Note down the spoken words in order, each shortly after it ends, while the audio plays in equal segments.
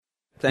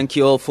Thank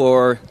you all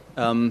for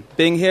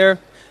being here.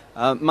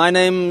 My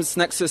name's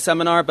next to a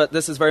seminar, but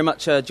this is very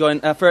much a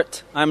joint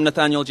effort. I'm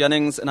Nathaniel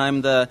Jennings, and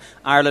I'm the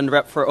Ireland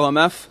rep for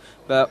OMF.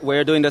 But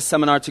we're doing this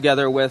seminar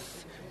together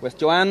with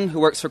Joanne, who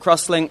works for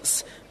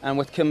Crosslinks, and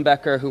with Kim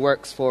Becker, who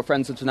works for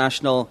Friends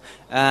International.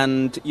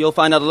 And you'll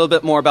find out a little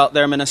bit more about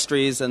their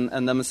ministries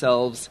and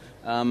themselves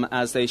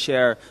as they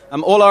share.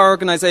 All our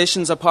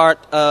organizations are part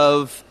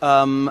of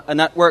a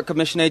network of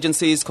mission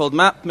agencies called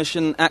MAP,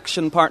 Mission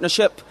Action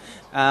Partnership.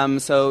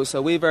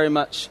 So we very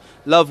much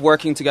love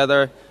working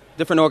together,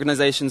 different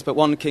organizations, but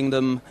one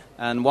kingdom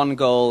and one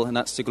goal, and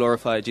that's to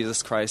glorify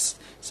Jesus Christ.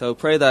 So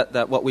pray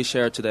that what we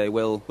share today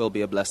will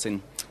be a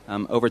blessing.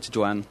 Over to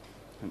Joanne.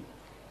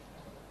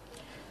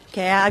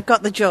 Okay, I've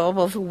got the job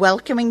of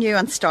welcoming you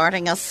and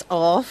starting us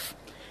off.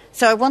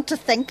 So I want to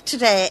think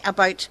today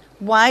about,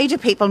 why do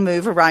people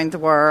move around the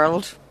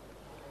world?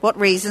 What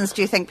reasons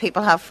do you think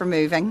people have for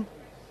moving?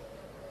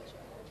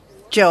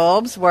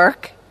 Jobs,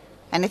 work,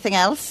 anything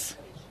else?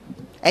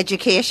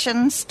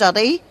 Education,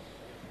 study,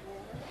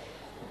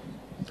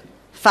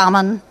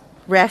 famine,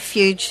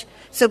 refuge.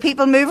 So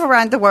people move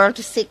around the world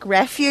to seek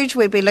refuge.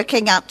 We'll be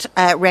looking at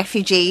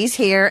refugees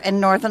here in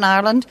Northern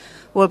Ireland.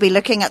 We'll be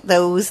looking at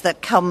those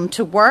that come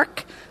to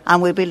work,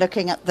 and we'll be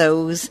looking at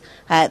those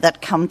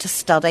that come to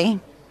study.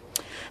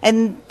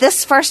 In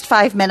this first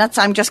 5 minutes,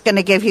 I'm just going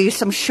to give you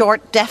some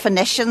short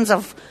definitions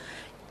of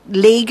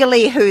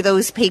legally who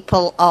those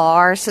people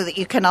are so that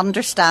you can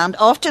understand.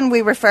 Often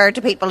we refer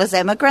to people as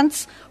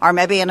immigrants, or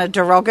maybe in a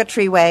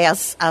derogatory way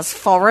as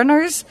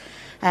foreigners.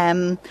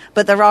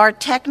 But there are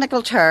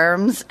technical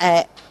terms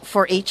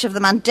for each of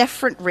them and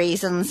different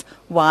reasons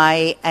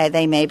why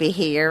they may be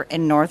here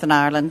in Northern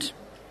Ireland.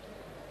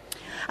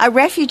 A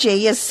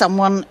refugee is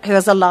someone who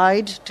is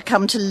allowed to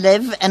come to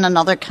live in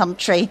another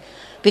country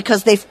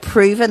because they've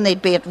proven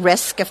they'd be at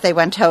risk if they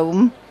went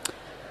home.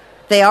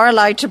 They are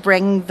allowed to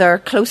bring their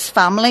close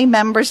family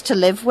members to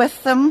live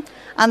with them,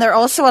 and they're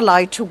also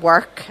allowed to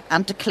work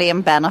and to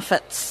claim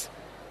benefits.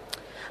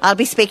 I'll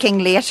be speaking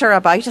later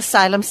about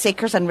asylum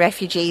seekers and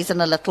refugees in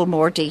a little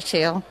more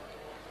detail.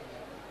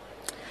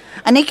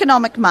 An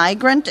economic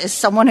migrant is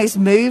someone who's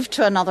moved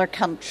to another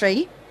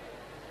country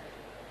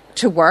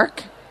to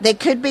work. They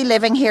could be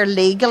living here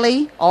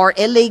legally or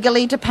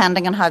illegally,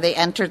 depending on how they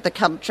entered the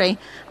country,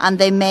 and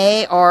they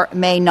may or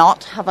may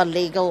not have a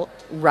legal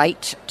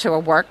right to a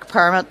work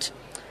permit.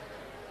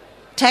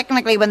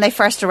 Technically, when they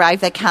first arrive,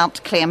 they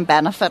can't claim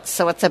benefits,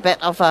 so it's a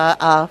bit of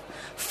a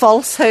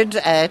falsehood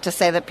to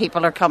say that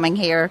people are coming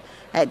here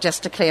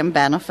just to claim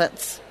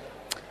benefits.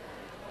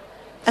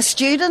 A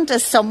student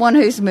is someone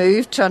who's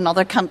moved to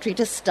another country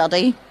to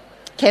study.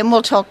 Kim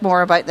will talk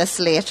more about this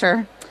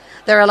later.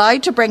 They're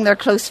allowed to bring their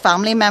close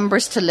family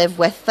members to live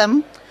with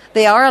them.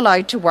 They are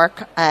allowed to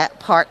work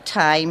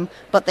part-time,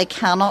 but they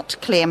cannot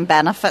claim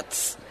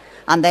benefits,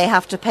 and they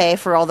have to pay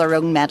for all their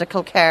own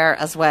medical care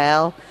as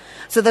well.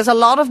 So there's a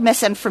lot of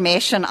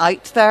misinformation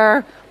out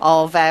there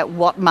of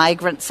what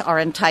migrants are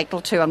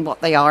entitled to and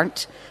what they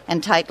aren't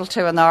entitled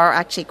to, and there are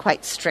actually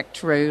quite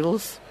strict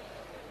rules.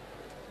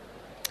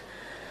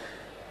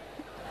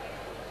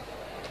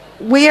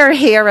 We are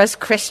here as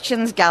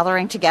Christians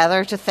gathering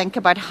together to think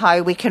about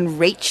how we can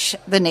reach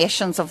the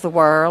nations of the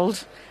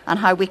world and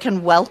how we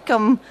can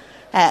welcome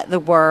the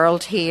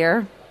world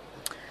here.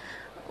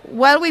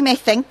 While we may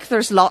think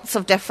there's lots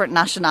of different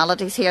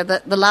nationalities here,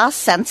 the last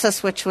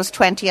census, which was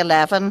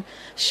 2011,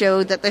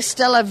 showed that there's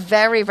still a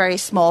very, very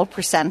small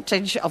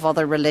percentage of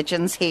other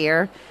religions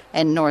here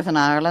in Northern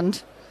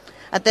Ireland.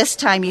 At this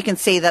time, you can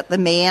see that the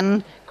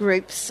main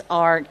groups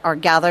are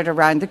gathered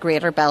around the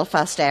Greater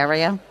Belfast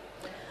area.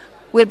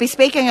 We'll be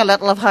speaking a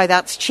little of how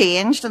that's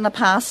changed in the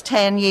past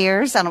 10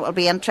 years, and it will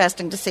be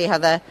interesting to see how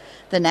the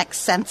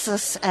next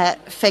census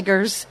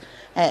figures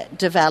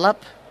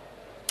develop.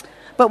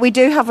 But we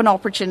do have an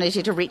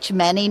opportunity to reach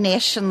many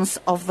nations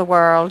of the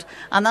world,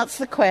 and that's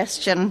the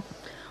question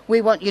we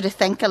want you to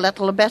think a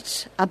little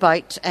bit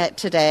about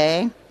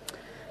today.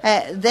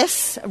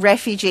 This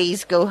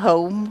Refugees Go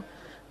Home,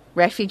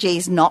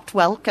 Refugees Not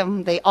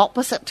Welcome, the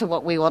opposite to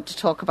what we want to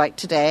talk about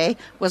today,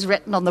 was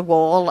written on the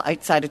wall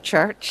outside a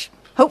church.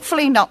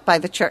 Hopefully not by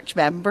the church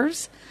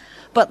members,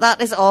 but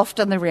that is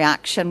often the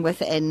reaction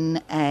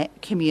within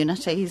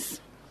communities.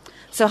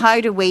 So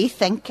how do we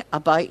think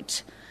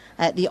about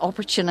the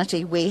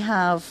opportunity we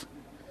have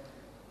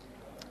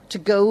to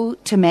go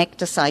to make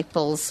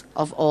disciples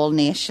of all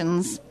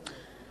nations?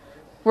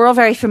 We're all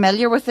very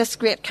familiar with this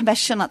Great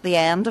Commission at the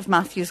end of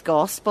Matthew's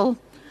Gospel,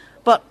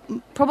 but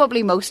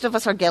probably most of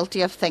us are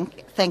guilty of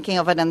thinking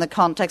of it in the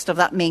context of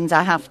that means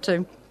I have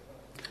to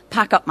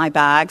pack up my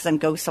bags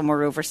and go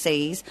somewhere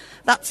overseas.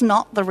 That's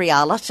not the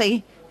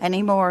reality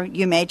anymore.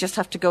 You may just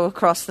have to go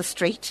across the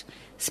street,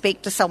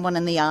 speak to someone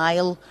in the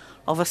aisle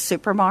of a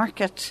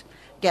supermarket,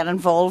 get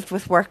involved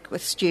with work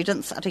with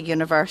students at a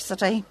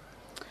university.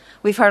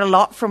 We've heard a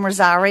lot from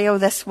Rosario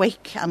this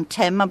week and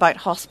Tim about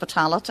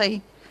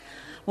hospitality.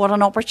 What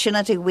an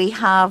opportunity we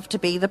have to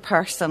be the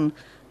person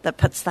that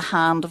puts the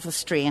hand of the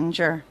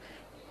stranger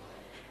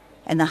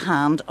in the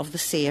hand of the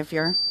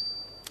Saviour.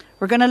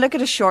 We're going to look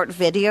at a short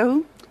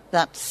video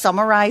that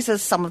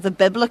summarises some of the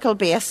biblical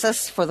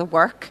basis for the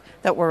work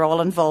that we're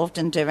all involved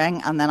in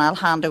doing, and then I'll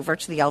hand over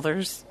to the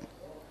others.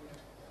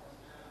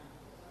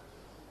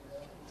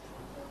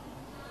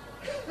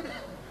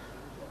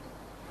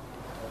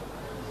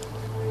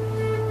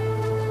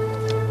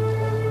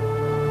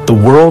 The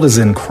world is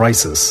in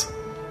crisis.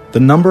 The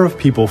number of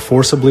people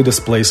forcibly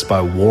displaced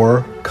by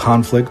war,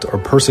 conflict, or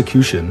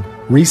persecution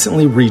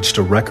recently reached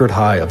a record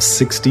high of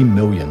 60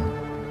 million.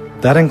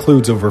 That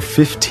includes over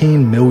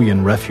 15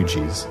 million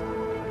refugees.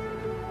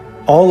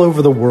 All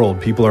over the world,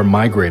 people are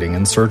migrating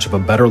in search of a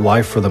better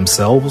life for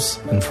themselves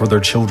and for their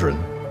children.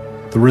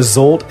 The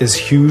result is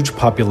huge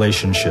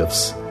population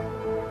shifts.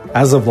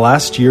 As of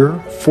last year,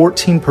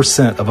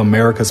 14% of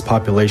America's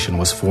population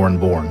was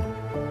foreign-born.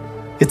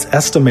 It's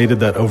estimated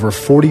that over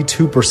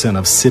 42%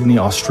 of Sydney,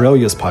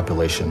 Australia's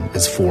population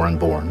is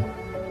foreign-born.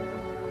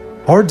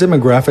 Our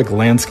demographic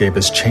landscape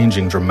is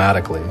changing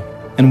dramatically,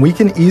 and we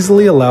can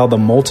easily allow the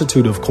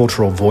multitude of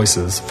cultural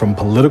voices, from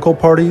political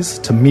parties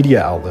to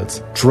media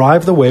outlets,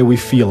 drive the way we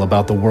feel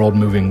about the world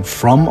moving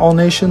from all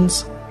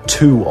nations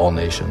to all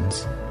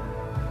nations.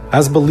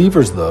 As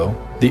believers, though,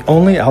 the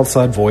only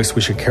outside voice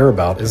we should care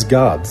about is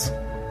God's.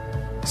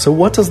 So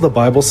what does the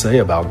Bible say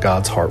about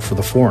God's heart for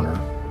the foreigner?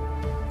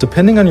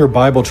 Depending on your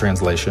Bible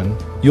translation,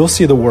 you'll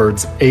see the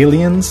words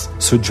aliens,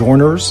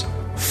 sojourners,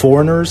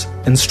 foreigners,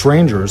 and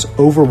strangers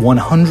over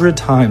 100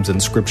 times in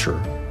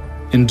Scripture.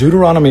 In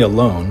Deuteronomy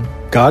alone,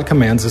 God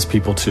commands His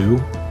people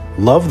to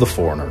love the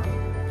foreigner,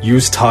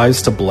 use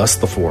tithes to bless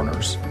the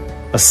foreigners,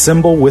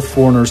 assemble with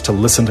foreigners to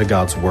listen to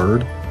God's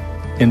word,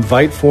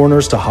 invite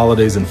foreigners to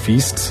holidays and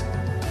feasts,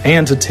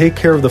 and to take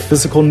care of the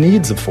physical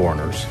needs of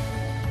foreigners.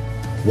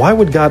 Why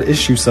would God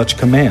issue such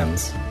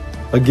commands?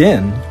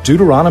 Again,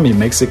 Deuteronomy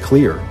makes it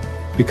clear,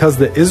 because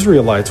the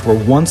Israelites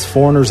were once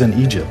foreigners in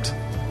Egypt,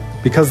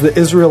 because the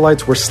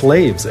Israelites were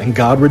slaves and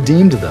God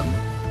redeemed them,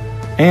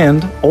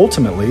 and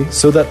ultimately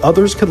so that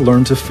others could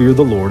learn to fear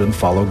the Lord and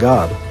follow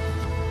God.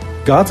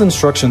 God's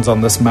instructions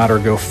on this matter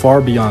go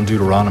far beyond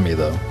Deuteronomy,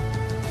 though.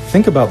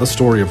 Think about the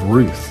story of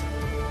Ruth.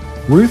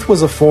 Ruth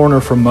was a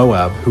foreigner from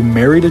Moab who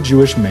married a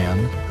Jewish man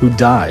who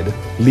died,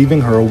 leaving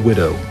her a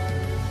widow.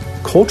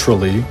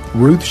 Culturally,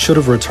 Ruth should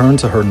have returned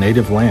to her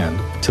native land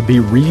to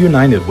be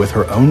reunited with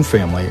her own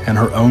family and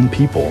her own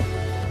people.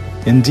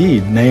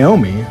 Indeed,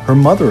 Naomi, her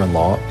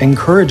mother-in-law,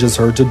 encourages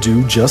her to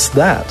do just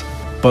that.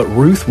 But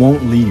Ruth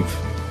won't leave.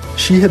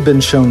 She had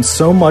been shown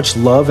so much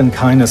love and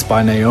kindness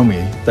by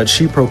Naomi that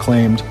she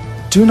proclaimed,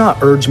 "Do not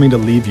urge me to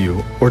leave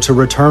you or to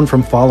return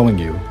from following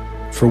you.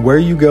 For where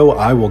you go,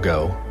 I will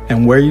go,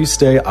 and where you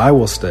stay, I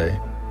will stay.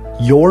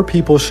 Your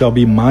people shall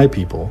be my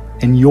people,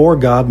 and your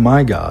God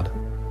my God."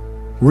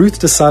 Ruth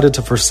decided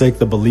to forsake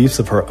the beliefs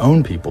of her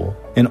own people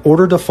in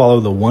order to follow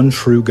the one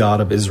true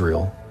God of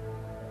Israel.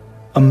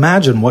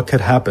 Imagine what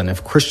could happen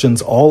if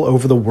Christians all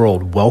over the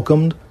world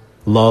welcomed,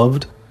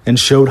 loved, and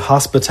showed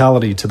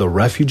hospitality to the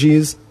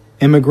refugees,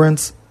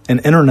 immigrants, and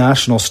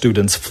international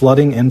students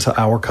flooding into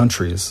our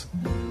countries.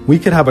 We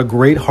could have a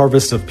great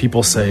harvest of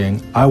people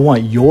saying, "I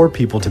want your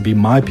people to be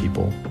my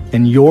people,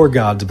 and your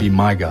God to be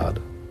my God."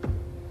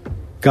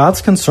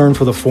 God's concern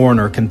for the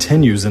foreigner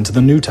continues into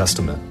the New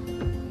Testament.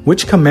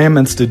 Which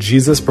commandments did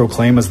Jesus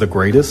proclaim as the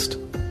greatest?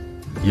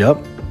 Yep,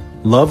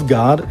 love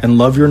God and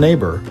love your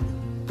neighbor.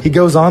 He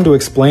goes on to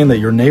explain that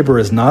your neighbor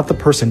is not the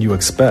person you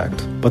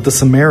expect, but the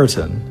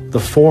Samaritan, the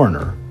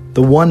foreigner,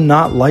 the one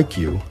not like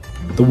you,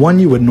 the one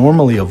you would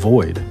normally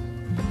avoid.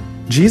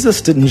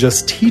 Jesus didn't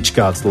just teach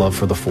God's love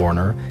for the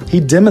foreigner, He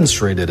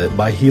demonstrated it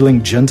by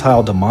healing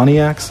Gentile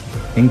demoniacs,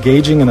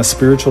 engaging in a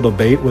spiritual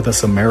debate with a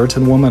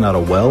Samaritan woman at a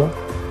well,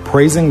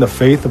 praising the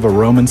faith of a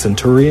Roman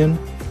centurion,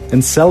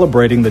 and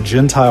celebrating the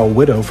Gentile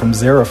widow from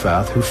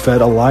Zarephath who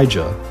fed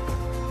Elijah.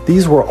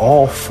 These were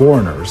all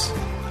foreigners,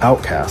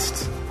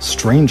 outcasts,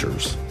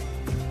 strangers.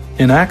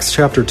 In Acts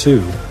chapter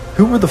 2,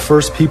 who were the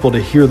first people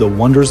to hear the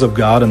wonders of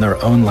God in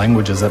their own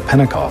languages at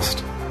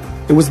Pentecost?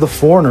 It was the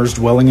foreigners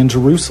dwelling in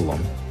Jerusalem.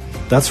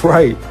 That's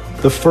right,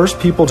 the first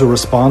people to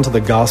respond to the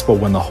gospel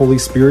when the Holy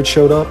Spirit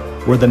showed up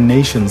were the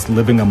nations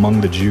living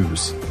among the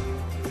Jews.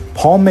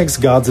 Paul makes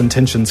God's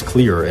intentions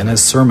clear in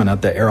his sermon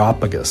at the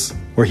Areopagus,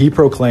 where he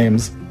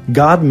proclaims,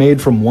 "God made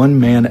from one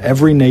man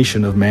every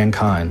nation of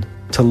mankind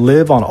to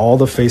live on all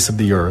the face of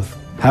the earth,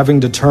 having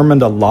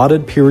determined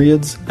allotted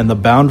periods and the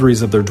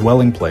boundaries of their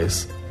dwelling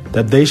place,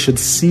 that they should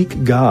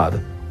seek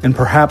God and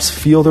perhaps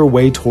feel their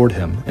way toward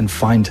Him and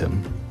find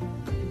Him."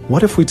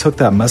 What if we took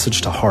that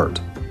message to heart?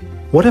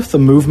 What if the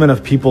movement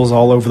of peoples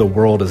all over the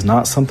world is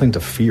not something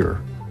to fear?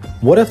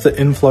 What if the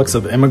influx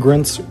of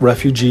immigrants,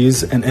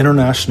 refugees, and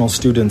international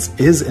students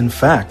is, in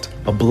fact,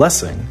 a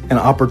blessing, an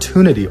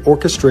opportunity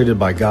orchestrated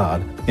by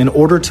God in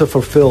order to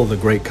fulfill the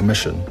Great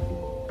Commission?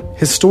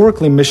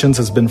 Historically, missions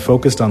has been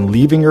focused on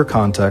leaving your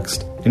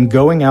context and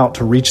going out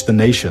to reach the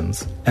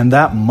nations, and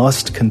that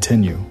must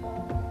continue.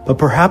 But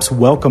perhaps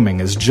welcoming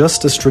is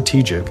just as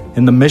strategic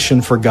in the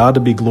mission for God to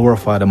be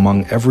glorified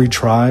among every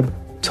tribe,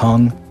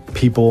 tongue,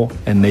 people,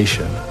 and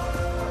nation.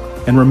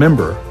 And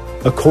remember,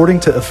 according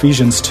to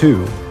Ephesians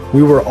 2,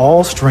 We were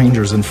all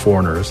strangers and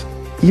foreigners,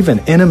 even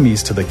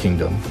enemies to the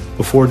kingdom,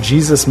 before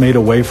Jesus made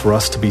a way for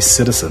us to be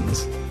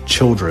citizens,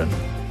 children,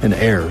 and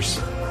heirs.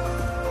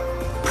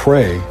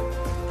 Pray,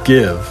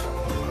 give,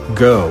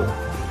 go,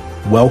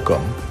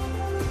 welcome.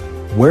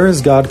 Where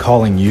is God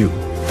calling you?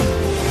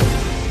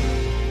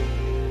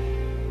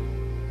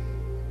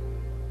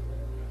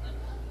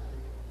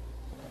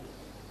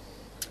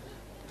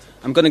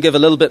 I'm going to give a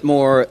little bit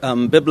more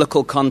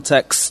biblical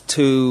context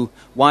to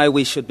why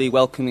we should be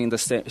welcoming the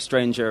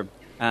stranger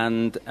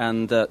and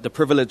the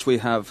privilege we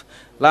have.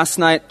 Last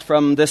night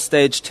from this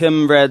stage,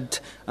 Tim read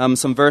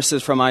some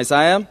verses from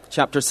Isaiah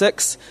chapter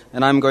 6,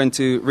 and I'm going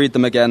to read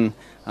them again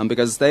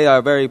because they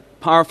are very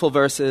powerful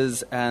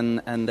verses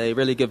and they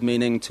really give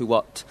meaning to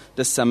what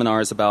this seminar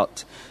is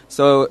about.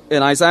 So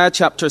in Isaiah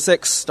chapter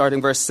 6,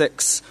 starting verse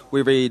 6,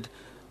 we read,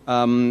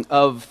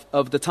 of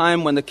the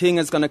time when the King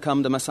is going to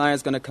come, the Messiah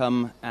is going to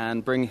come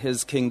and bring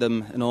his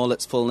kingdom in all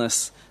its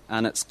fullness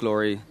and its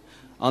glory.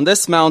 On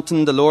this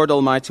mountain, the Lord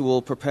Almighty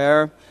will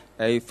prepare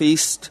a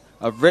feast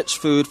of rich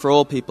food for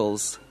all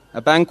peoples,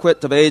 a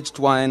banquet of aged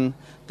wine,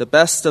 the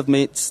best of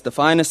meats, the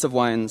finest of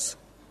wines.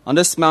 On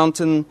this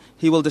mountain,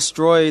 he will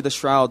destroy the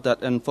shroud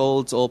that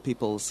enfolds all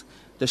peoples,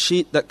 the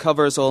sheet that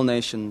covers all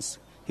nations.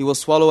 He will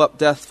swallow up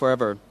death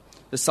forever.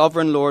 The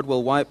sovereign Lord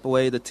will wipe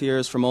away the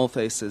tears from all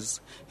faces.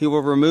 He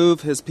will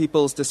remove his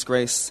people's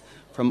disgrace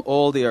from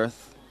all the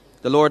earth.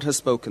 The Lord has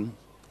spoken.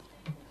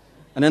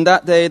 And in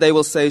that day they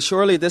will say,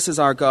 surely this is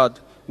our God.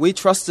 We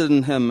trusted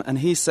in him, and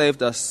he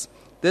saved us.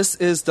 This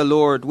is the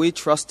Lord. We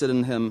trusted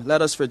in him.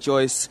 Let us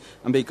rejoice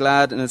and be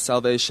glad in his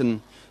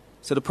salvation.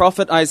 So the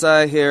prophet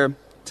Isaiah here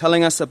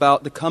telling us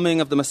about the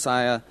coming of the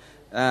Messiah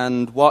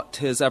and what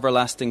his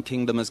everlasting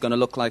kingdom is going to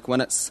look like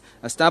when it's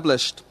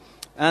established.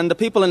 And the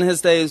people in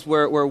his days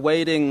were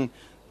waiting,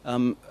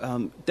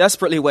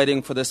 desperately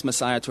waiting for this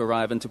Messiah to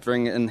arrive and to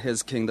bring in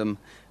his kingdom.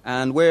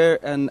 And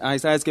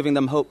Isaiah is giving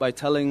them hope by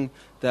telling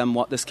them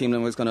what this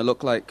kingdom was going to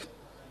look like.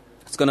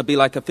 It's going to be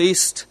like a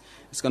feast.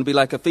 It's going to be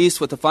like a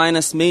feast with the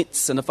finest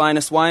meats and the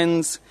finest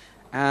wines.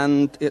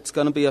 And it's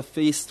going to be a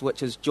feast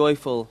which is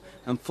joyful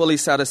and fully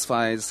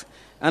satisfies.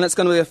 And it's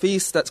going to be a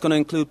feast that's going to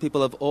include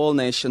people of all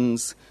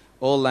nations,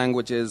 all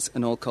languages,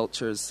 and all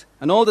cultures.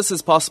 And all this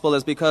is possible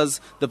is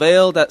because the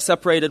veil that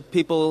separated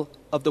people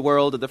of the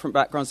world, of different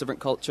backgrounds,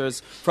 different cultures,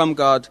 from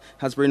God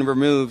has been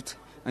removed.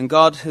 And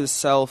God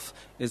himself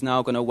is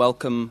now going to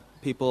welcome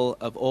people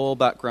of all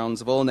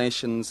backgrounds, of all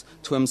nations,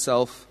 to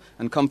himself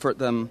and comfort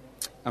them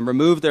and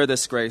remove their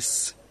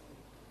disgrace.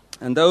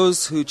 And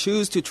those who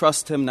choose to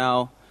trust him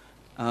now,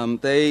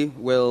 they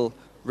will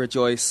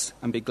rejoice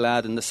and be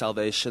glad in the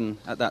salvation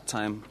at that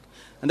time.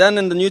 And then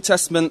in the New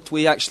Testament,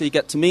 we actually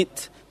get to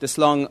meet this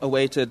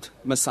long-awaited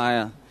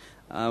Messiah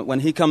when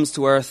he comes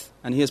to earth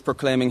and he is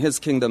proclaiming his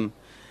kingdom.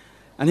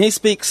 And he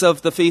speaks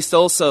of the feast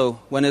also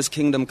when his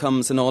kingdom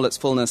comes in all its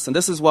fullness. And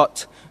this is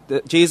what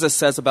Jesus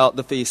says about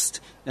the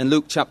feast in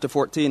Luke chapter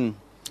 14.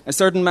 A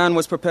certain man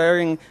was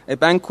preparing a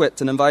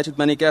banquet and invited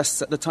many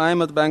guests. At the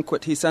time of the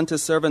banquet, he sent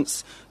his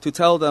servants to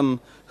tell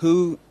them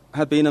who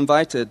had been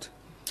invited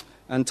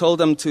and told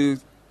them to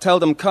tell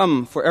them,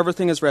 come, for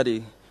everything is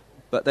ready.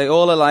 But they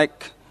all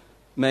alike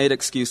made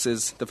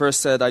excuses. The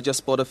first said, I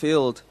just bought a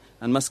field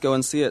and must go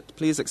and see it.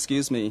 Please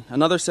excuse me.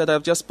 Another said,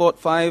 I've just bought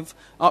 5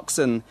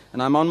 oxen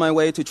and I'm on my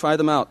way to try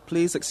them out.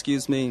 Please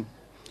excuse me.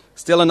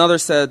 Still another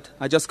said,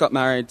 I just got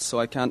married, so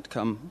I can't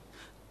come.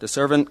 The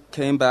servant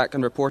came back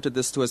and reported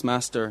this to his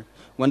master.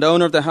 Then the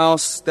owner of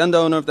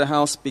the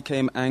house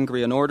became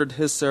angry and ordered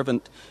his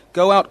servant,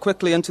 go out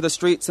quickly into the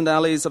streets and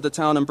alleys of the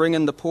town and bring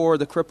in the poor,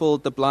 the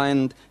crippled, the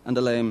blind, and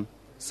the lame.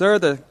 Sir,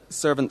 the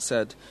servant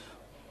said,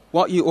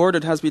 what you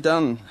ordered has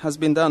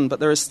been done,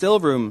 but there is still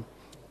room.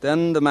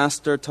 Then the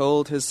master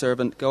told his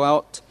servant, go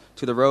out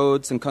to the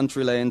roads and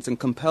country lanes and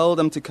compel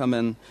them to come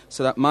in,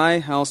 so that my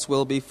house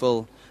will be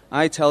full.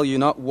 I tell you,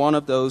 not one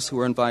of those who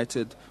are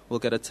invited will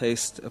get a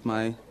taste of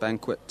my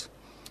banquet.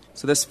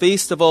 So this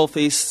feast of all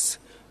feasts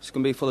is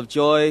going to be full of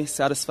joy,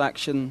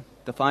 satisfaction,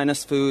 the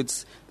finest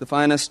foods, the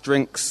finest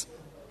drinks.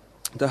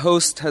 The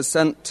host has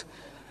sent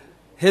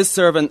his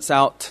servants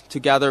out to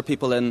gather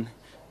people in,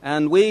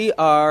 and we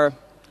are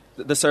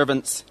the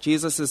servants.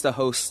 Jesus is the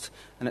host,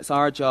 and it's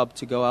our job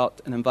to go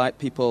out and invite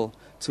people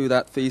to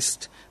that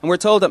feast. And we're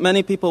told that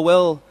many people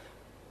will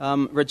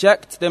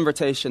reject the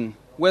invitation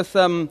with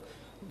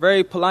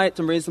very polite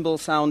and reasonable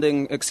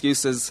sounding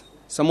excuses.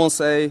 Some will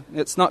say,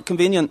 it's not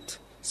convenient.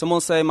 Some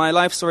will say, my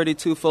life's already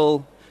too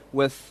full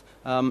with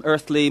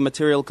earthly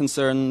material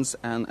concerns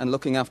and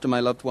looking after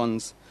my loved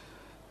ones.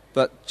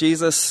 But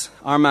Jesus,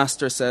 our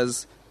master,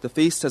 says, the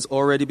feast has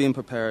already been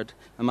prepared,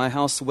 and my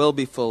house will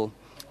be full.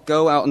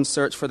 Go out and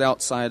search for the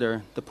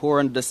outsider, the poor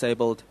and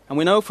disabled. And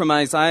we know from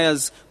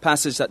Isaiah's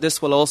passage that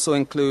this will also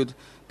include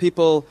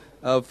people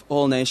of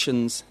all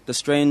nations, the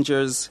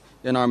strangers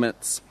in our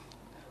midst,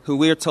 who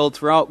we are told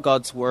throughout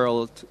God's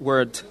word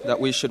that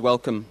we should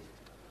welcome.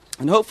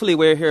 And hopefully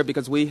we're here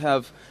because we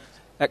have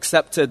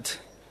accepted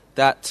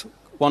that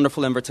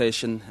wonderful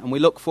invitation, and we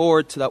look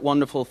forward to that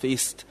wonderful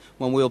feast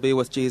when we'll be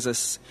with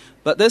Jesus.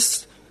 But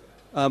this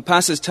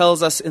passage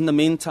tells us in the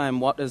meantime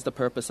what is the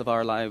purpose of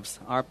our lives.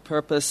 Our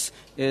purpose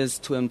is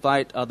to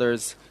invite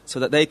others so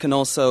that they can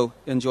also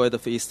enjoy the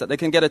feast, that they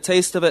can get a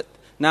taste of it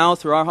now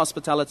through our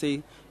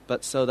hospitality,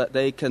 but so that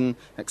they can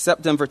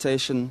accept the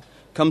invitation,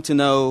 come to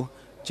know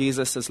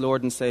Jesus as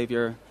Lord and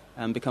Savior,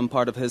 and become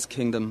part of his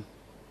kingdom.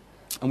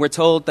 And we're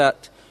told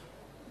that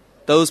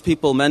those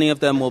people, many of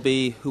them will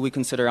be who we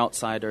consider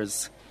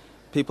outsiders,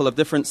 people of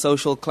different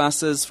social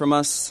classes from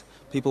us,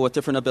 people with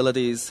different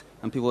abilities,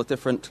 and people with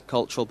different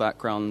cultural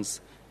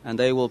backgrounds, and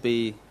they will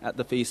be at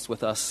the feast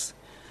with us.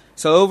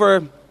 So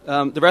over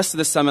the rest of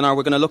this seminar,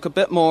 we're going to look a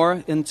bit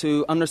more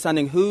into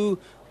understanding who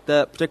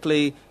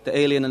particularly the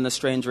alien and the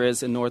stranger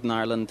is in Northern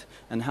Ireland,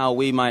 and how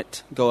we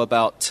might go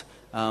about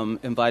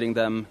inviting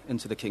them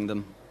into the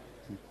kingdom.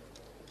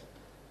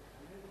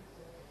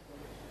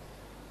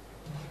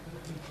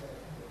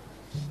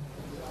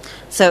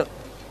 So,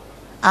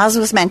 as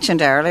was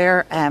mentioned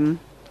earlier,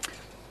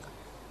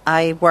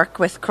 I work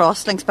with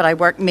Crosslinks, but I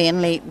work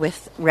mainly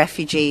with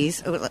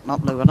refugees. Oh,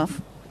 not low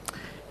enough.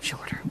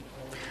 Shorter.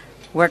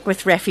 Work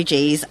with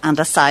refugees and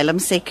asylum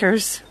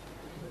seekers.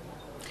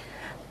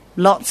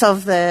 Lots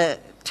of the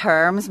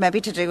terms maybe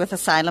to do with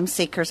asylum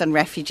seekers and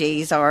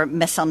refugees are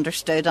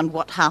misunderstood, and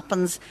what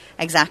happens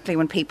exactly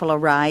when people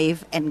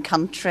arrive in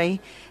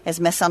country is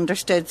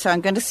misunderstood. So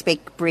I'm going to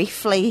speak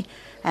briefly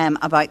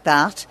about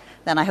that.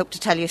 Then I hope to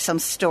tell you some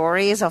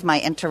stories of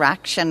my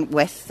interaction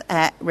with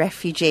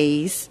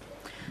refugees,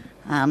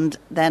 and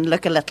then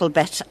look a little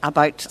bit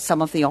about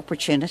some of the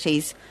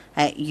opportunities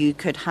you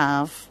could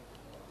have.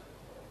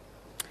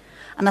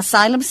 An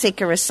asylum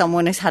seeker is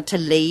someone who's had to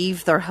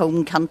leave their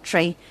home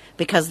country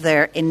because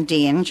they're in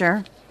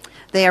danger.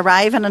 They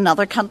arrive in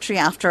another country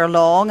after a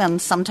long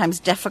and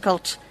sometimes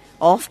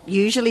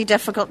usually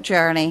difficult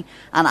journey,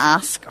 and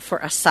ask for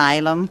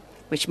asylum,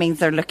 which means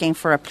they're looking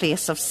for a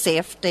place of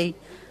safety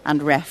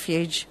and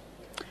refuge.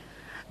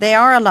 They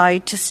are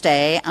allowed to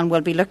stay and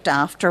will be looked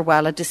after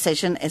while a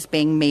decision is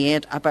being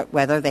made about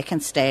whether they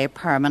can stay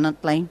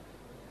permanently.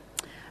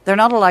 They're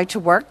not allowed to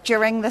work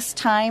during this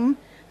time.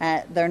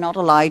 They're not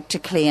allowed to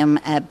claim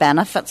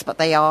benefits, but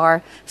they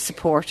are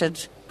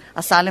supported.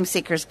 Asylum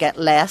seekers get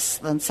less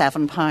than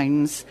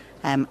 £7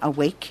 a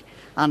week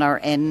and are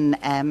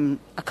in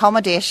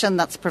accommodation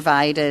that's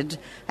provided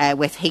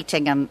with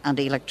heating and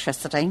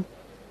electricity.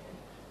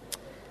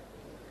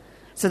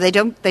 So they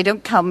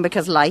don't come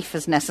because life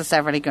is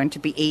necessarily going to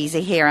be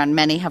easy here, and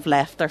many have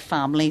left their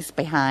families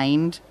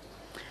behind.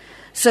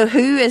 So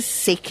who is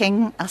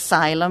seeking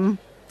asylum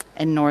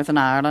in Northern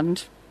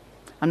Ireland?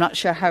 I'm not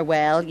sure how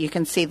well you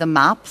can see the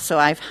map, so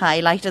I've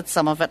highlighted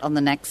some of it on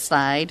the next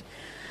slide.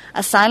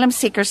 Asylum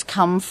seekers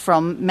come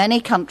from many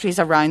countries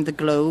around the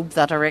globe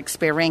that are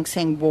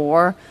experiencing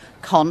war,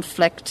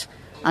 conflict,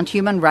 and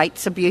human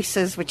rights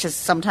abuses, which is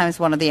sometimes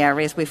one of the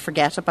areas we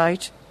forget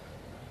about.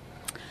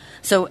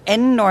 So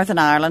in Northern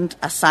Ireland,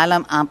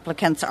 asylum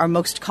applicants are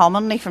most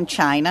commonly from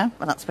China,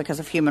 well, that's because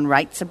of human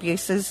rights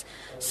abuses,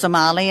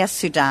 Somalia,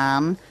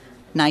 Sudan,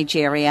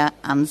 Nigeria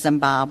and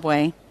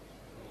Zimbabwe.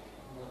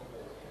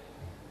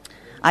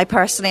 I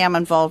personally am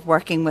involved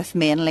working with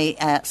mainly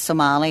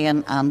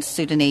Somalian and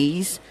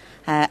Sudanese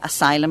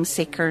asylum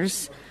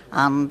seekers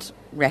and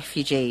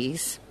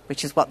refugees,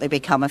 which is what they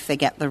become if they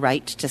get the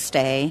right to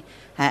stay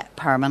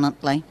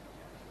permanently.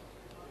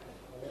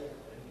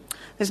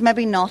 There's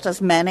maybe not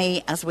as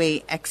many as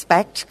we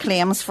expect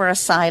claims for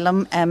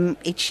asylum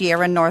each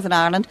year in Northern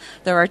Ireland.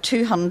 There are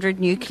 200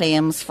 new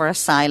claims for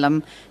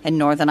asylum in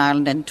Northern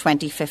Ireland in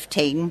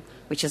 2015,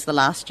 which is the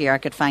last year I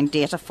could find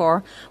data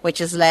for, which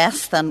is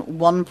less than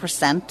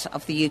 1%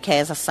 of the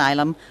UK's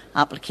asylum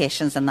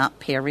applications in that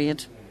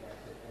period.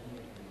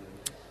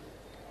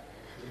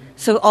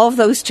 So of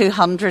those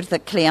 200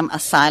 that claim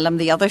asylum,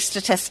 the other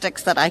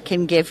statistics that I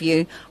can give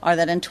you are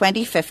that in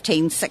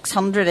 2015,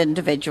 600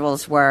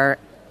 individuals were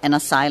in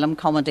asylum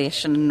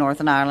accommodation in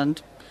Northern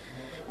Ireland.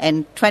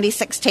 In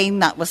 2016,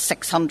 that was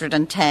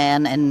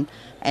 610. In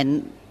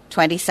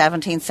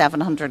 2017,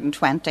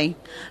 720.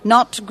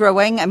 Not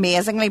growing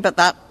amazingly, but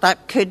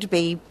that could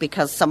be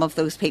because some of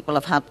those people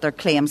have had their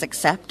claims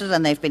accepted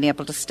and they've been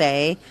able to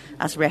stay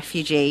as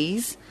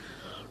refugees.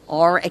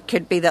 Or it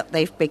could be that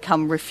they've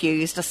become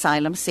refused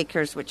asylum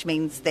seekers, which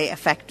means they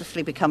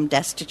effectively become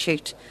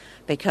destitute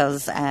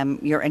because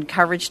you're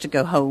encouraged to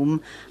go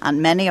home,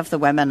 and many of the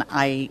women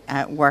I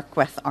work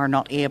with are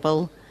not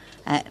able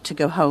to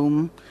go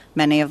home.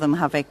 Many of them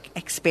have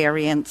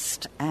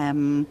experienced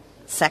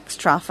sex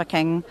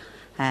trafficking,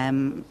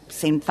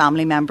 seen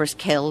family members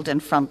killed in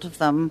front of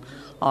them,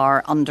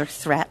 are under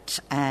threat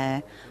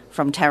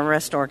from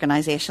terrorist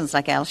organisations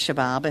like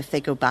Al-Shabaab if they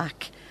go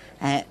back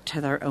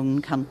to their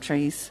own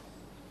countries.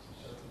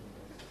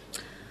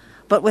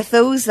 But with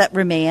those that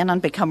remain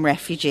and become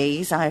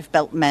refugees, I've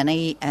built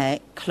many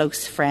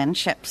close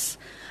friendships.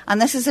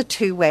 And this is a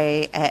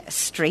two-way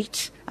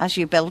street as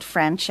you build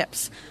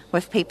friendships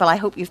with people. I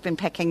hope you've been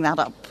picking that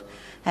up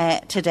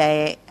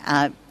today,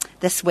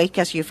 this week,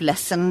 as you've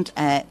listened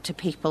to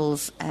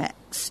people's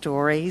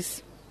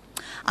stories.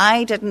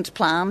 I didn't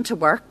plan to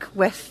work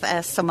with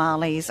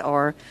Somalis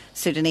or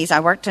Sudanese. I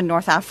worked in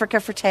North Africa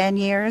for 10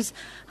 years.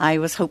 I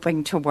was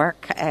hoping to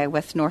work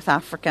with North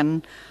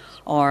African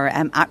or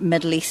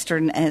Middle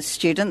Eastern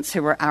students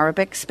who were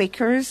Arabic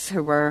speakers,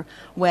 who were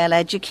well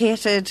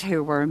educated,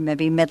 who were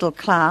maybe middle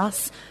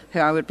class, who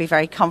I would be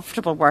very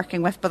comfortable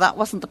working with, but that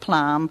wasn't the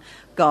plan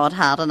God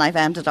had, and I've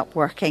ended up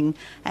working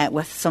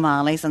with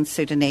Somalis and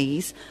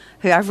Sudanese,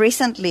 who I've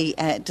recently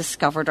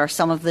discovered are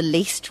some of the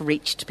least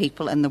reached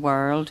people in the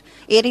world.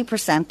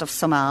 80% of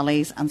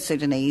Somalis and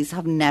Sudanese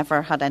have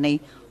never had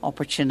any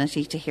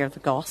opportunity to hear the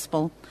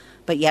gospel,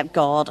 but yet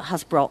God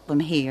has brought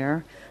them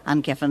here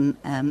and given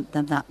them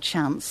that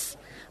chance.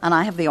 And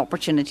I have the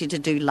opportunity to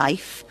do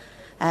life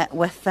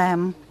with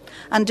them.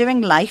 And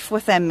doing life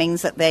with them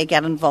means that they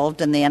get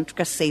involved in the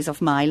intricacies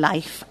of my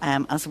life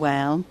as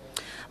well.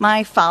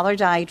 My father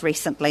died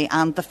recently,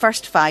 and the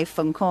first 5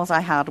 phone calls I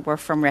had were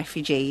from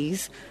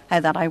refugees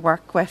that I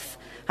work with.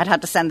 I'd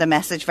had to send a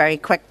message very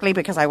quickly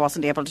because I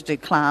wasn't able to do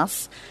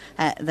class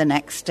the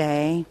next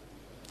day.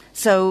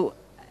 So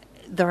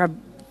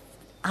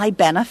I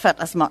benefit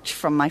as much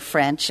from my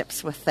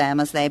friendships with them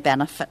as they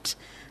benefit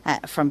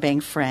from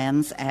being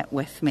friends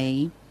with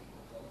me.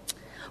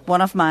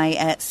 One of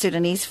my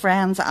Sudanese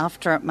friends,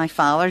 after my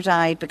father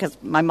died, because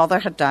my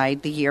mother had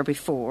died the year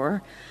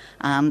before,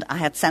 and I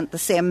had sent the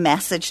same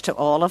message to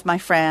all of my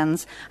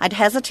friends. I'd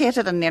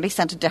hesitated and nearly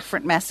sent a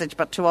different message,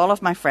 but to all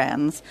of my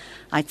friends,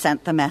 I'd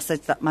sent the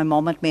message that my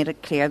mum had made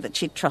it clear that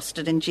she'd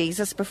trusted in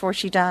Jesus before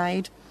she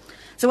died.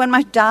 So when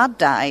my dad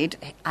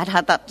died, I'd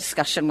had that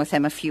discussion with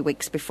him a few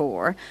weeks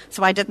before,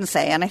 so I didn't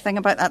say anything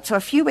about that. So a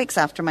few weeks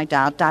after my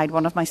dad died,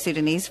 one of my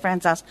Sudanese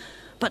friends asked,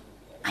 "But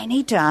I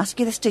need to ask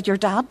you this, did your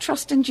dad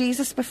trust in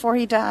Jesus before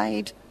he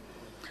died?"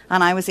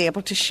 And I was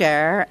able to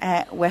share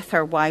with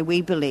her why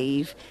we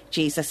believe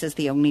Jesus is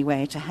the only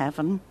way to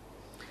heaven.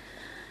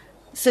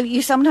 So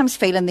you sometimes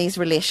feel in these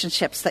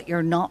relationships that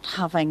you're not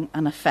having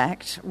an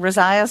effect.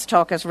 Rosaya's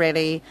talk has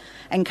really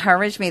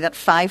encouraged me that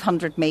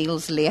 500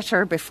 meals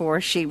later,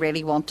 before she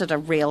really wanted a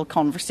real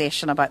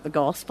conversation about the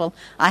gospel,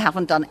 I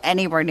haven't done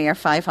anywhere near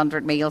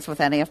 500 meals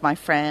with any of my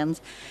friends.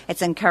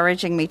 It's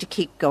encouraging me to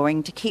keep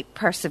going, to keep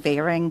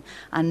persevering,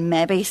 and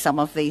maybe some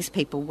of these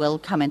people will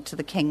come into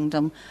the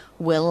kingdom,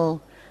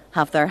 will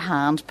have their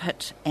hand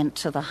put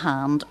into the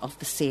hand of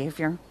the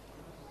Saviour.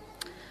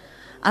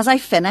 As I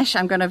finish,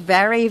 I'm going to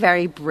very,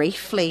 very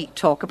briefly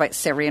talk about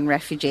Syrian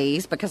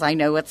refugees, because I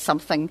know it's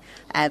something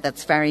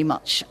that's very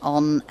much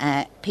on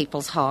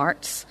people's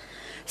hearts.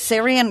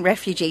 Syrian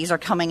refugees are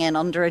coming in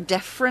under a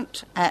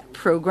different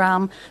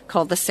programme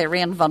called the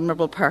Syrian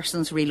Vulnerable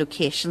Persons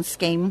Relocation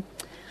Scheme,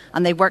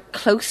 and they work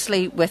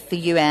closely with the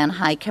UN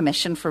High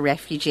Commission for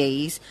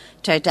Refugees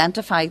to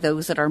identify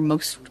those that are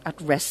most at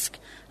risk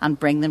and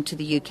bring them to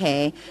the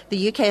UK.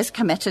 The UK is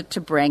committed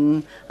to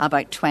bring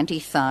about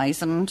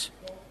 20,000.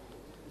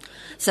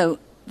 So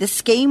the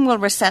scheme will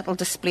resettle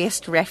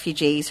displaced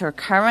refugees who are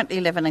currently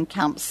living in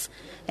camps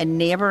in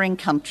neighbouring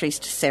countries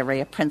to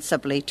Syria,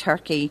 principally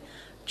Turkey,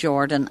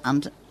 Jordan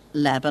and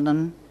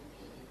Lebanon.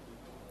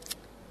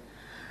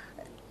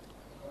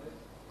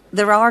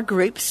 There are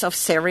groups of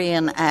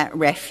Syrian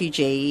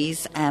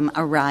refugees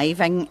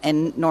arriving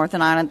in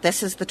Northern Ireland.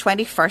 This is the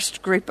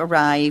 21st group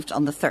arrived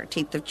on the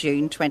 13th of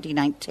June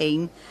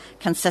 2019,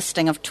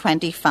 consisting of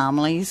 20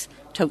 families,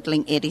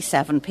 totalling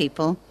 87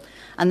 people.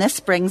 And this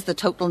brings the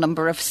total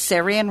number of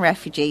Syrian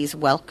refugees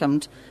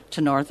welcomed to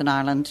Northern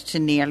Ireland to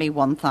nearly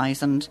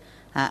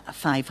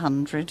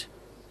 1,500.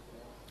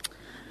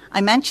 I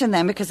mention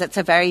them because it's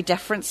a very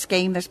different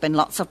scheme. There's been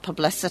lots of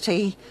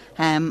publicity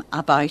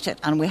about it,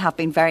 and we have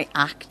been very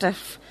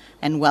active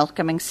in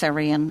welcoming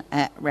Syrian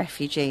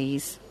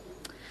refugees.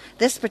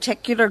 This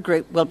particular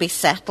group will be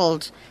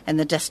settled in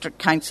the district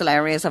council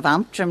areas of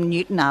Antrim,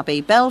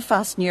 Newtonabbey,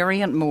 Belfast,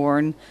 Newry,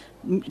 Mourne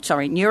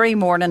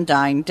and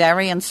Down,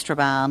 Derry and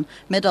Strabane,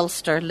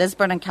 Mid-Ulster,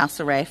 Lisburn and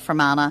Castlereagh,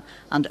 Fermanagh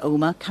and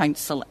Omagh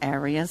council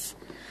areas.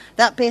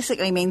 That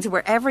basically means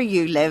wherever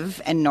you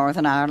live in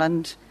Northern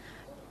Ireland,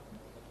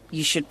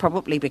 you should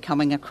probably be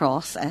coming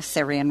across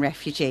Syrian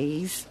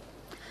refugees.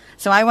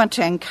 So I want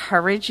to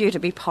encourage you to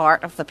be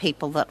part of the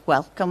people that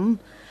welcome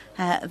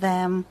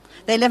them.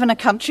 They live in a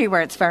country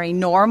where it's very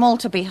normal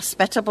to be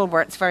hospitable,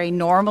 where it's very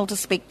normal to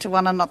speak to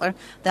one another.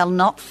 They'll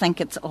not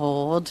think it's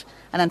odd,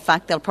 and in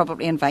fact they'll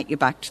probably invite you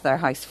back to their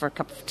house for a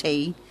cup of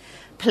tea.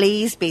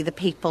 Please be the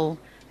people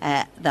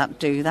that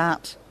do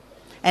that.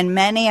 In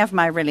many of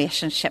my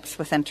relationships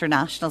with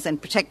internationals, in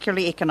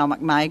particularly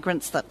economic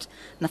migrants that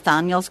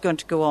Nathaniel's going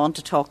to go on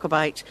to talk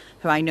about,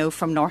 who I know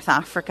from North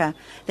Africa,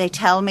 they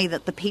tell me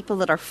that the people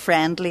that are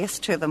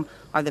friendliest to them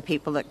are the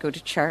people that go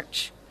to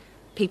church.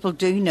 People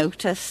do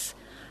notice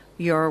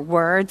your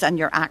words and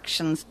your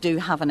actions do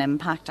have an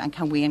impact, and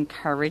can we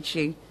encourage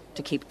you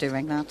to keep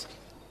doing that?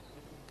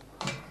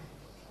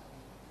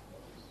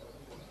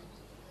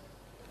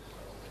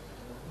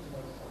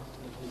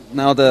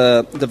 Now,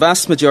 the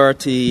vast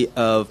majority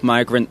of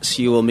migrants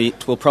you will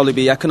meet will probably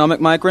be economic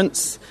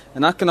migrants.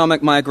 And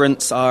economic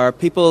migrants are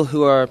people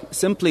who are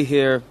simply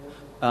here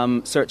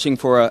searching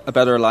for a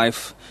better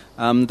life.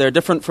 They're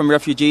different from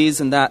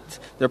refugees in that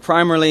they're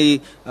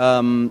primarily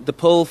the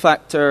pull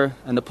factor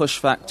and the push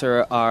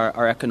factor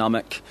are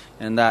economic,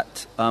 in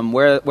that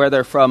where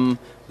they're from,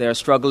 they're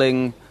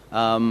struggling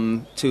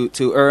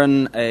to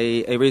earn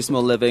a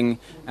reasonable living,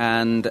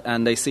 and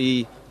they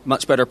see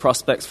much better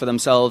prospects for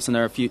themselves and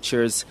their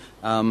futures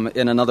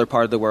in another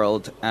part of the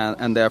world,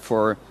 and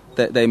therefore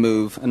they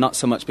move, and not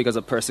so much because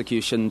of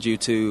persecution due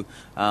to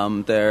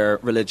their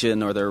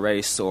religion or their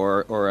race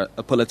or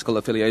a political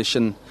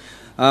affiliation.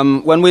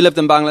 When we lived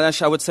in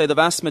Bangladesh, I would say the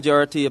vast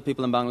majority of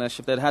people in Bangladesh,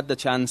 if they'd had the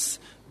chance,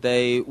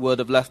 they would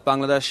have left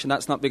Bangladesh, and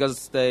that's not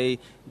because they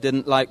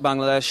didn't like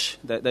Bangladesh.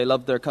 They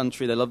loved their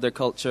country, they loved their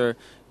culture.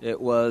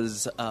 It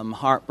was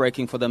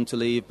heartbreaking for them to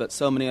leave, but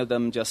so many of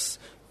them just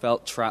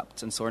felt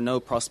trapped and saw no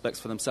prospects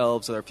for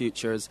themselves or their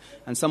futures,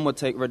 and some would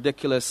take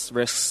ridiculous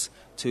risks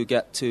to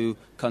get to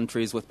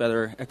countries with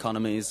better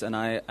economies. And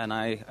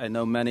I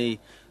know many,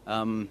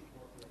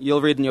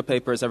 you'll read in your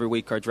papers every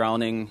week, are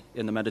drowning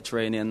in the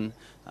Mediterranean.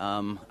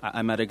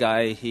 I met a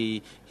guy,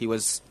 he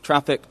was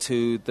trafficked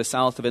to the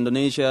south of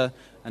Indonesia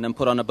and then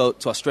put on a boat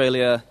to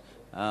Australia.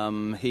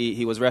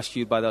 He was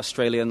rescued by the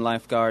Australian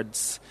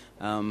lifeguards,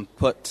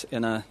 put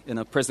in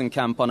a prison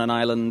camp on an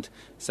island,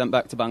 sent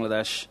back to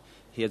Bangladesh.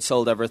 He had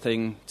sold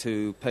everything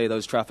to pay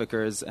those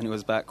traffickers, and he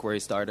was back where he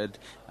started.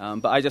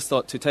 But I just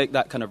thought, to take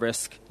that kind of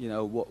risk,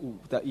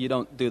 that you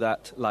don't do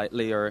that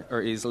lightly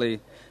or easily.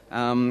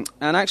 And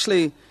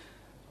actually,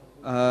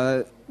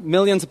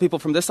 millions of people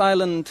from this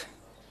island,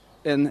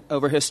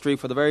 over history,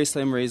 for the very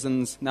same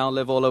reasons, now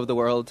live all over the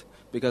world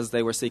because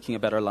they were seeking a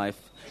better life.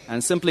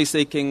 And simply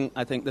seeking,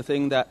 I think, the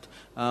thing that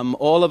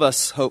all of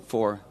us hope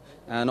for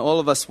and all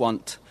of us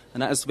want,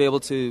 and that is to be able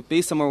to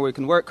be somewhere where we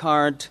can work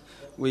hard,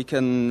 we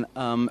can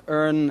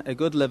earn a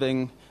good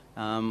living,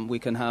 we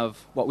can have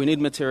what we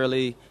need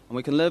materially, and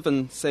we can live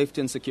in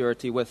safety and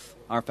security with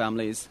our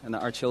families, and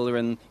that our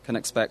children can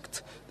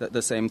expect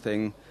the same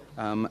thing.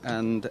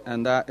 And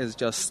that is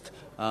just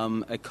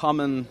a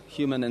common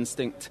human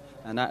instinct,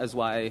 and that is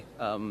why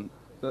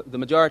the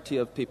majority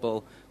of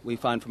people we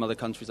find from other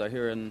countries are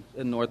here in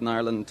Northern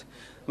Ireland.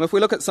 And if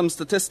we look at some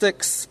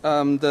statistics,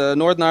 the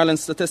Northern Ireland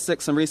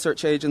Statistics and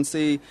Research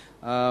Agency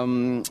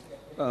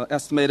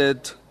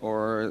estimated,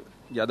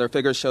 their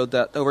figures showed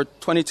that over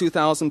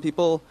 22,000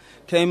 people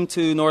came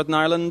to Northern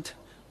Ireland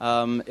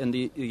in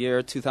the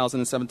year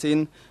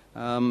 2017.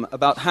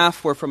 About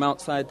half were from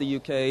outside the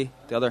UK,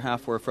 the other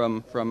half were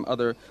from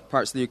other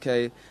parts of the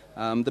UK.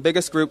 The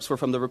biggest groups were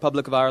from the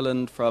Republic of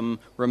Ireland, from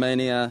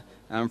Romania,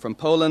 and from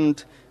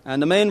Poland. And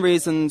the main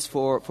reasons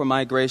for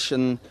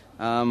migration,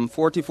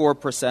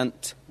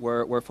 44%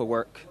 were for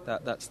work.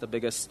 That's the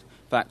biggest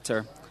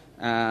factor.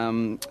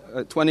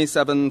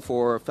 27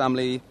 for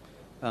family,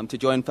 to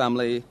join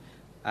family,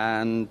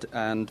 and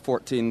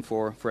 14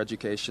 for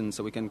education.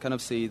 So we can kind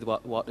of see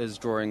what is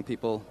drawing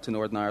people to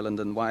Northern Ireland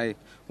and why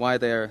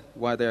they're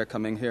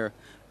coming here.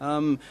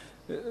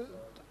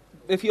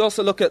 If you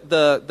also look at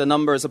the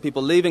numbers of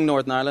people leaving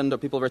Northern Ireland or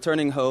people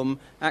returning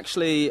home,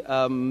 actually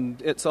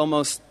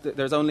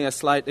there's only a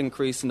slight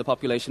increase in the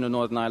population of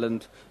Northern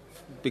Ireland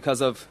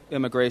because of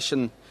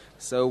immigration.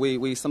 So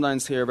we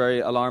sometimes hear very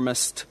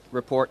alarmist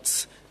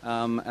reports,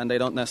 and they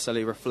don't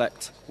necessarily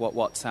reflect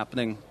what's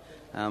happening.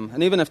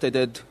 And even if they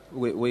did,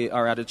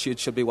 our attitude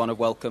should be one of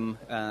welcome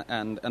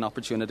and an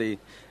opportunity,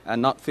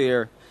 and not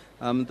fear.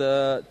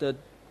 The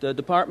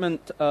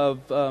Department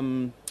of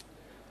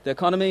the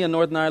Economy in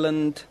Northern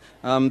Ireland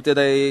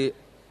did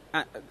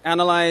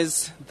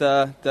analyse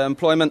the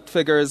employment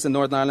figures in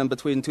Northern Ireland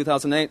between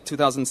 2008 and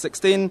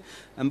 2016,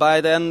 and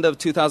by the end of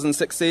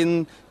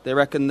 2016, they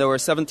reckon there were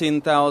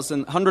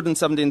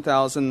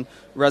 117,000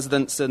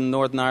 residents in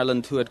Northern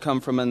Ireland who had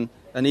come from an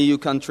EU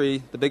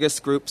country. The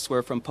biggest groups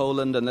were from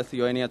Poland and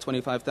Lithuania,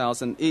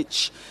 25,000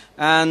 each.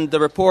 And the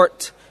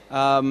report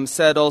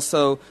said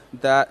also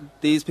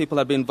that these people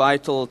have been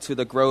vital to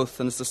the growth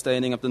and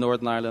sustaining of the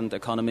Northern Ireland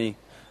economy.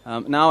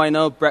 Now I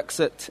know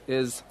Brexit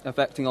is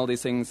affecting all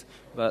these things,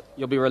 but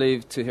you'll be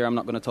relieved to hear I'm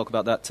not going to talk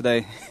about that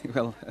today.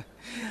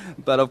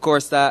 But of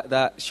course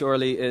that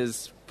surely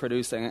is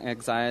producing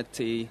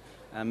anxiety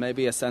and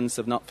maybe a sense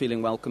of not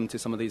feeling welcome to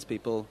some of these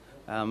people.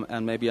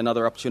 And maybe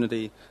another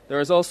opportunity.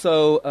 There is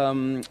also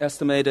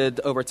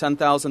estimated over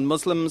 10,000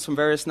 Muslims from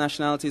various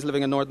nationalities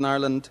living in Northern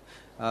Ireland,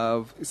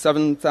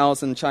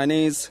 7,000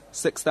 Chinese,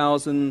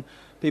 6,000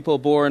 people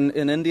born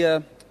in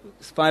India,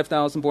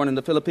 5,000 born in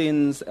the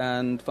Philippines,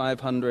 and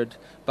 500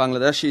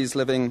 Bangladeshis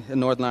living in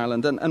Northern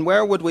Ireland. And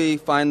where would we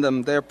find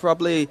them? They're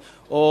probably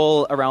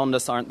all around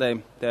us, aren't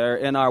they? They're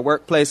in our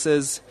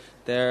workplaces,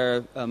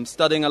 they're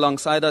studying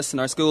alongside us in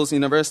our schools and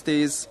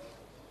universities,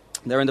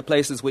 they're in the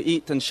places we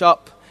eat and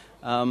shop.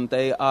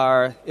 They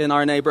are in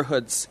our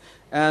neighbourhoods.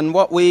 And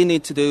what we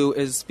need to do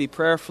is be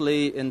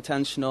prayerfully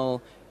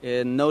intentional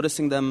in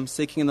noticing them,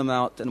 seeking them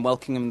out, and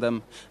welcoming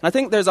them. And I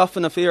think there's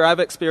often a fear. I've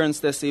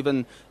experienced this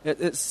even.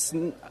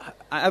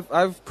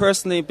 I've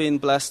personally been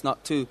blessed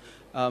not to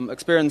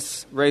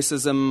experience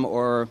racism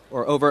or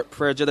overt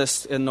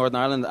prejudice in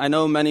Northern Ireland. I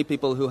know many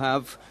people who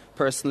have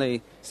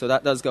personally, so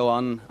that does go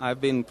on.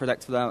 I've been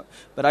protected of that.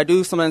 But I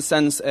do sometimes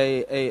sense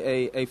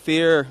a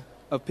fear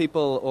of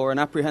people, or an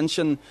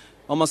apprehension,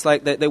 almost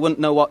like they wouldn't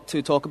know what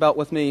to talk about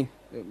with me.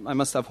 I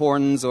must have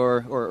horns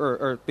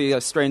or be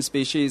a strange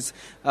species.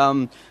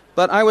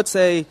 But I would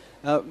say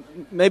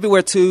maybe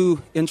we're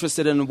too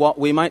interested in what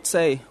we might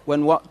say,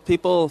 when what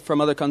people from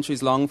other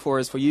countries long for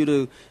is for you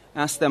to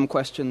ask them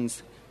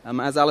questions.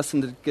 As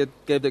Alison gave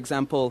the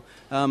example,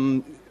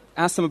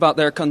 ask them about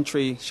their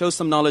country, show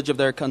some knowledge of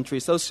their country,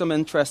 show some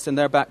interest in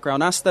their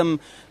background, ask them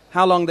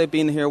how long they've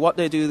been here, what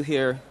they do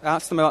here,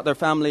 ask them about their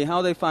family,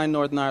 how they find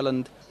Northern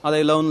Ireland, are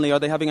they lonely, are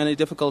they having any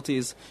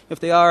difficulties? If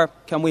they are,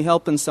 can we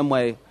help in some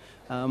way?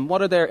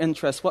 What are their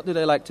interests, what do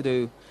they like to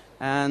do?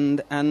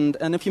 And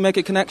if you make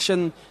a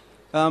connection,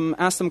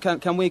 ask them,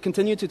 can we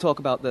continue to talk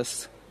about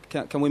this?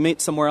 Can we meet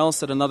somewhere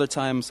else at another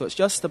time? So it's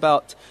just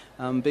about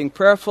being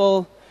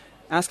prayerful,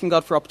 asking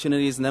God for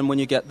opportunities, and then when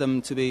you get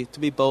them, to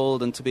be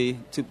bold and to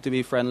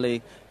be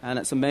friendly. And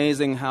it's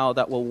amazing how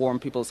that will warm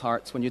people's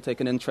hearts when you take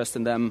an interest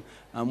in them.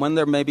 When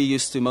they're maybe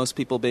used to most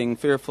people being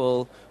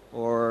fearful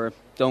or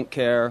don't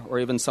care or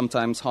even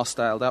sometimes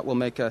hostile, that will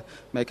make a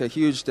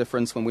huge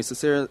difference when we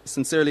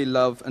sincerely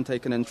love and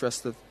take an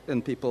interest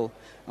in people,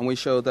 and we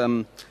show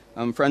them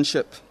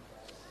friendship.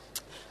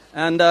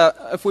 And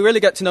if we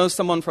really get to know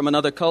someone from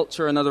another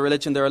culture, another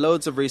religion, there are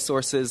loads of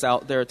resources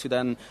out there to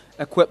then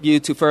equip you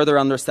to further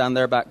understand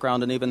their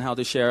background and even how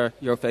to share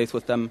your faith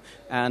with them.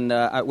 And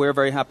we're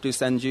very happy to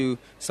send you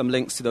some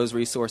links to those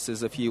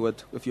resources if you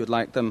would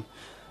like them.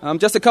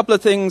 Just a couple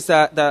of things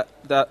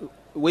that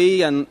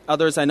we and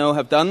others I know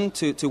have done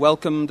to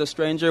welcome the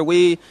stranger.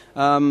 We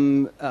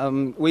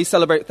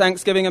celebrate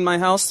Thanksgiving in my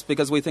house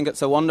because we think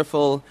it's a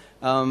wonderful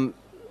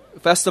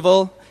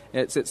festival.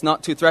 It's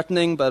not too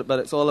threatening, but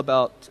it's all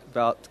about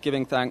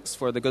giving thanks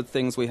for the good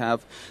things we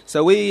have.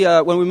 So we,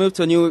 when we moved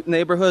to a new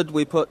neighborhood,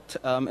 we put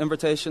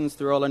invitations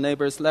through all our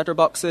neighbors'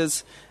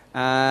 letterboxes,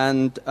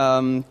 and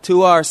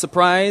to our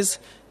surprise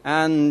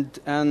and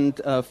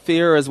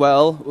fear as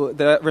well,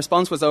 the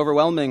response was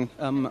overwhelming.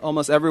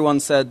 Almost everyone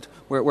said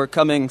we're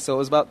coming. So it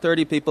was about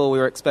 30 people we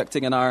were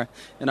expecting in our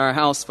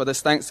house for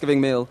this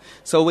Thanksgiving meal.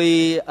 So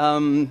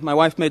my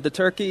wife made the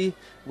turkey.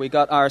 We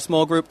got our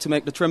small group to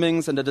make the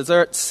trimmings and the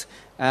desserts.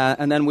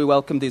 And then we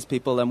welcomed these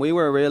people, and we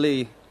were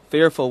really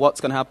fearful. What's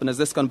going to happen? Is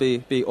this going to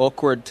be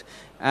awkward?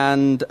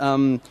 And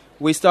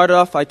we started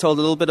off, I told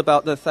a little bit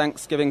about the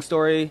Thanksgiving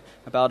story,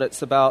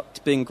 it's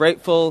about being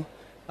grateful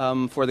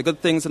for the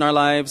good things in our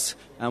lives.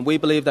 And we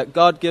believe that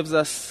God gives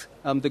us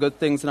the good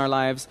things in our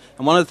lives.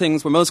 And one of the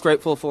things we're most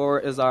grateful for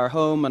is our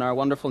home and our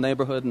wonderful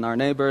neighborhood and our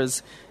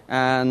neighbors.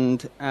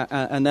 And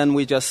then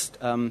we just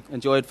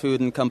enjoyed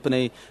food and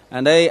company.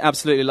 And they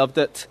absolutely loved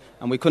it.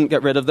 And we couldn't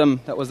get rid of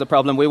them. That was the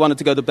problem. We wanted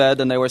to go to bed,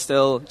 and they were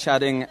still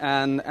chatting.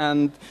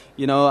 And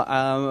you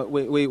know,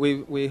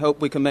 we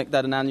hope we can make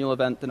that an annual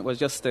event. And it was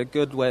just a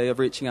good way of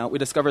reaching out. We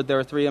discovered there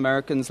were 3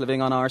 Americans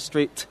living on our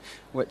street,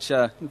 which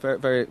very,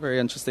 very, very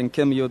interesting.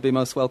 Kim, you would be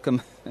most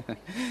welcome.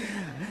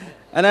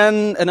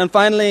 And then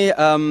finally,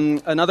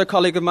 another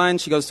colleague of mine,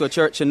 she goes to a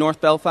church in North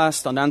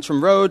Belfast on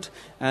Antrim Road,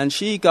 and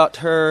she got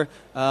her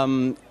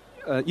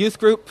youth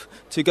group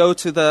to go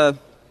to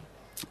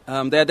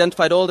they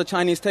identified all the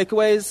Chinese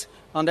takeaways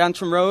on the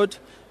Antrim Road,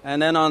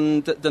 and then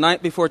on the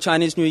night before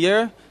Chinese New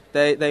Year,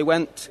 they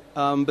went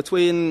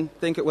between, I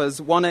think it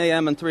was 1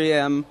 a.m. and 3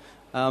 a.m.,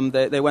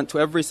 they went to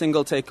every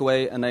single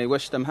takeaway, and they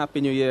wished them Happy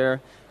New Year,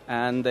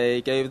 and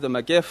they gave them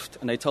a gift,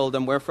 and they told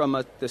them, we're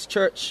from this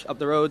church up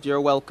the road,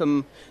 you're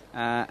welcome,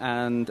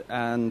 and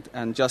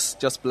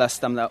just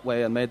blessed them that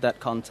way and made that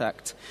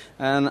contact.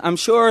 And I'm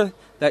sure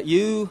that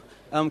you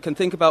can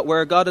think about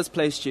where God has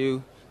placed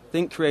you,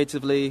 think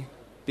creatively,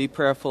 be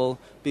prayerful,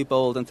 be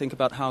bold, and think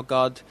about how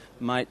God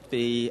might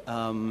be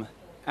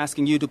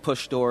asking you to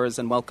push doors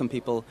and welcome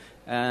people.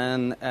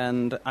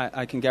 And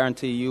I can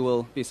guarantee you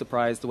will be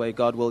surprised the way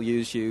God will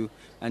use you,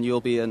 and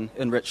you'll be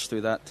enriched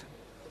through that.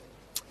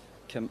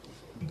 Kim.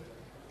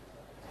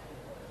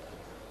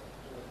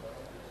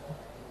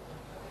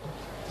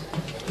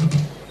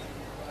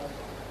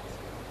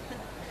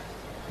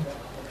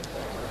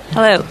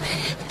 Hello.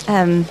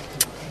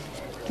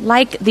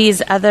 Like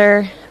these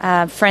other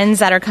friends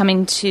that are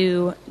coming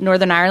to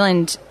Northern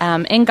Ireland,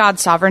 in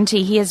God's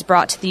sovereignty, He has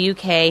brought to the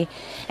UK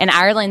and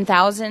Ireland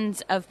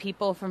thousands of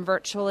people from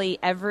virtually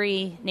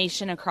every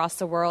nation across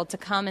the world to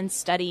come and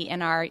study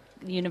in our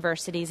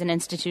universities and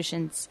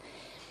institutions.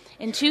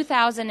 In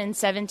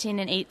 2017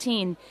 and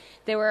 18,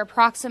 there were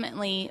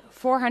approximately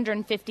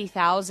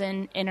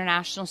 450,000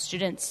 international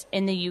students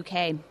in the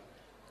UK.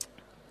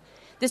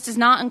 This does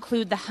not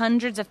include the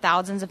hundreds of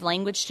thousands of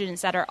language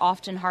students that are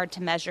often hard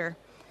to measure.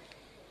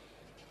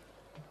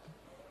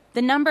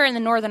 The number in the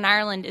Northern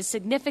Ireland is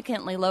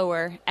significantly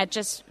lower at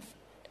just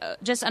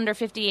under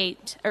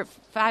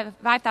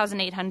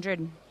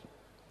 5,800.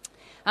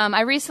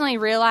 I recently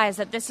realized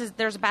that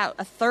there's about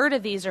a third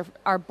of these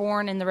are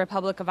born in the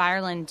Republic of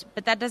Ireland,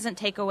 but that doesn't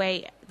take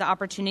away the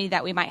opportunity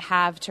that we might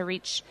have to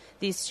reach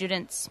these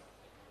students.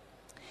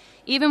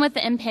 Even with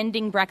the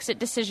impending Brexit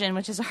decision,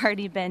 which has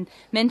already been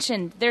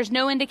mentioned, there's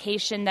no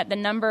indication that the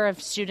number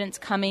of students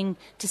coming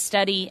to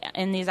study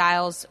in these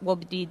Isles will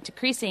be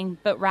decreasing,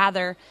 but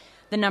rather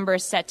the number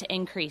is set to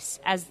increase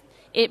as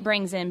it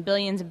brings in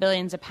billions and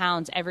billions of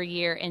pounds every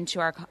year into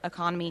our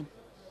economy.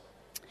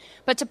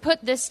 But to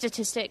put this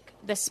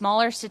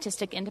smaller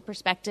statistic into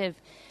perspective,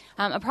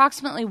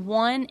 approximately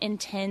 1 in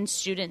 10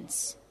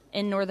 students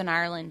in Northern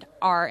Ireland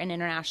are an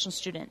international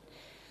student.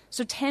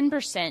 So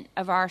 10%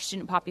 of our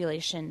student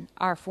population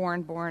are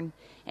foreign-born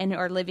and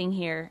are living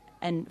here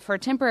and for a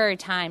temporary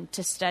time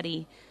to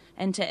study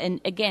and to,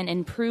 again,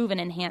 improve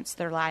and enhance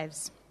their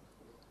lives.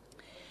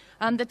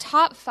 The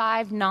top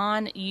 5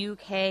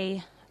 non-EU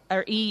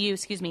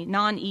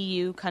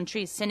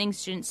countries sending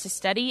students to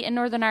study in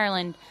Northern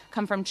Ireland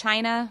come from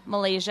China,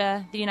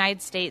 Malaysia, the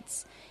United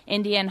States,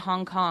 India, and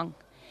Hong Kong.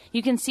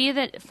 You can see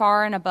that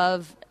far and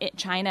above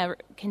China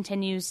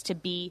continues to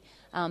be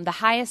the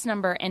highest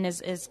number and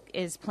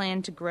is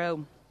planned to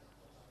grow.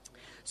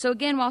 So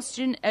again, while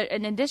students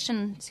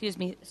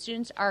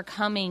are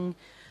coming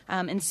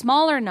in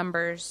smaller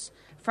numbers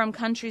from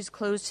countries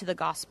closed to the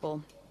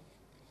gospel,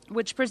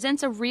 which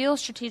presents a real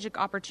strategic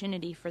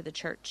opportunity for the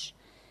church.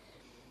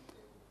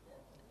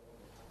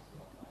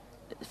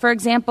 For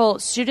example,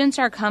 students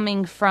are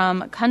coming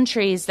from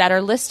countries that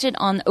are listed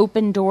on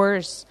Open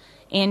Doors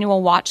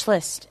annual watch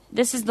list.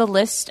 This is the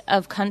list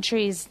of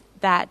countries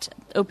that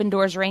Open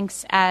Doors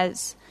ranks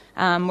as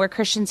where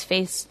Christians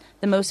face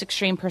the most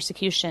extreme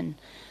persecution.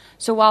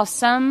 So while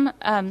some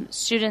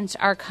students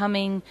are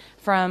coming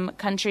from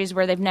countries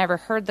where they've never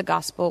heard the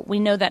gospel, we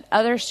know that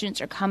other students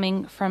are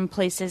coming from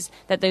places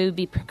that they would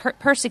be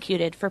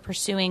persecuted for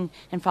pursuing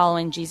and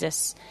following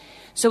Jesus.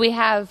 So we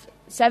have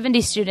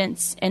 70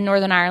 students in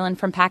Northern Ireland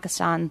from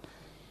Pakistan,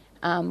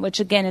 which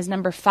again is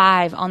number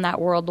 5 on that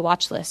world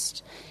watch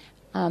list.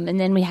 And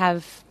then we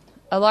have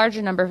a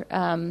larger number,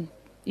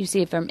 you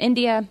see, from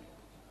India.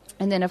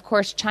 And then, of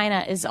course,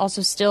 China is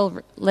also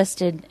still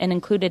listed and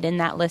included in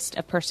that list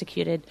of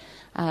persecuted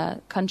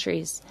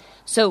countries.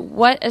 So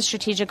what a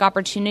strategic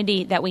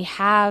opportunity that we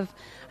have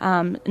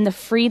and the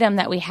freedom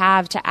that we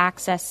have to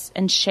access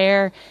and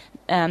share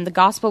the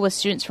gospel with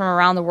students from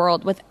around the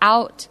world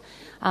without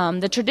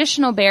the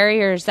traditional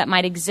barriers that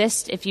might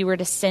exist if you were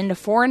to send a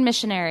foreign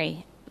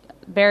missionary,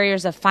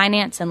 barriers of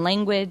finance and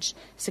language,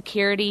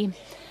 security.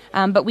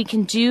 But we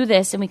can do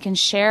this and we can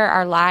share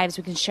our lives,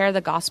 we can share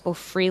the gospel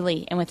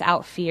freely and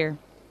without fear.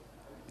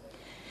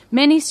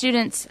 Many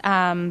students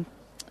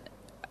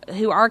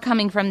who are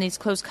coming from these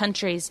closed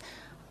countries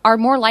are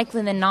more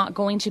likely than not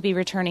going to be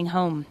returning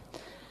home.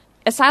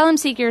 Asylum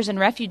seekers and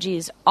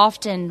refugees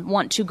often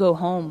want to go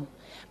home,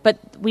 but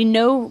we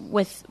know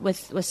with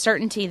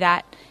certainty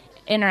that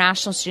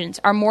international students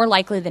are more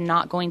likely than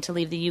not going to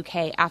leave the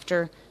UK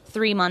after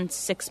 3 months,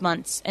 6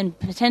 months, and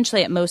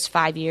potentially at most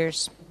 5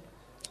 years.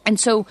 And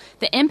so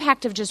the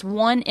impact of just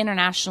one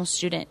international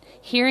student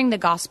hearing the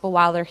gospel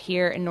while they're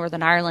here in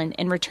Northern Ireland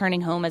and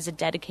returning home as a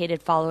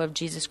dedicated follower of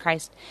Jesus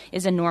Christ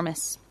is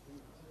enormous.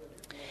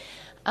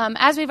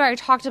 As we've already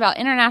talked about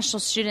international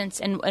students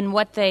and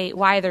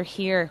why they're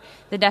here,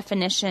 the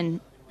definition,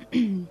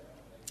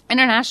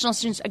 international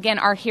students, again,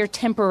 are here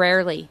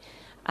temporarily.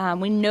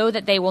 We know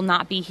that they will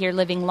not be here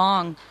living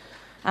long.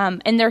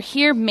 And they're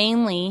here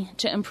mainly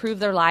to improve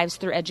their lives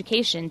through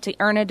education, to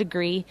earn a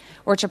degree,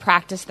 or to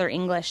practice their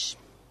English.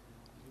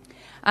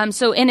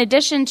 So in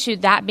addition to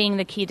that being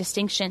the key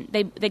distinction,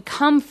 they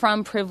come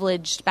from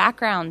privileged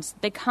backgrounds.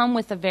 They come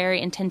with a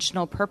very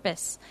intentional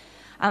purpose.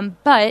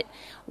 But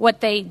what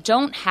they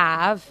don't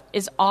have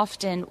is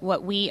often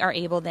what we are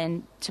able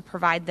then to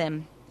provide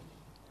them.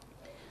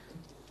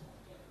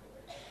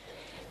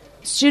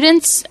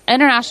 Students,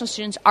 international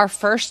students, are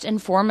first and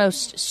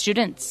foremost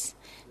students.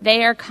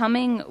 They are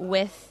coming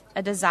with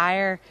a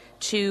desire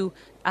to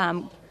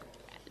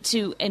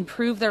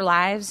improve their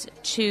lives,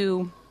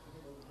 to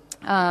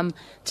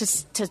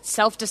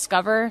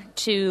self-discover,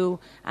 to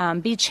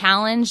be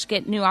challenged,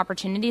 get new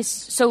opportunities.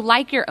 So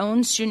like your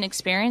own student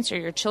experience or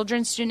your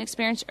children's student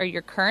experience or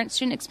your current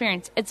student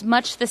experience, it's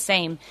much the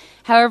same.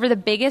 However, the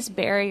biggest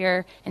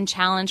barrier and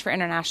challenge for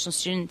international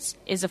students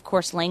is, of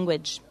course,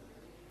 language.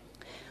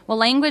 Well,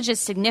 language is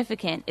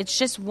significant. It's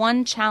just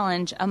one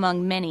challenge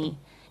among many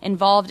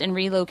involved in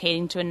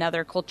relocating to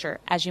another culture,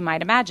 as you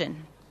might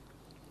imagine.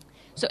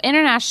 So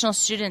international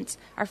students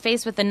are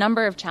faced with a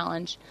number of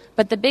challenges,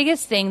 but the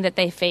biggest thing that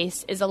they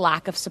face is a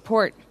lack of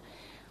support.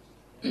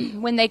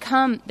 When they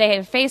come, they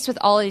are faced with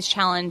all these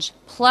challenges,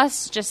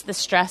 plus just the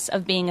stress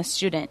of being a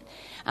student.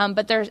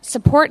 But their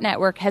support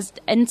network has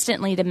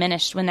instantly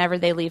diminished whenever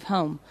they leave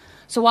home.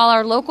 So while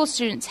our local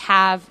students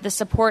have the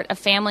support of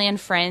family and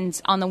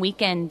friends on the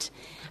weekend,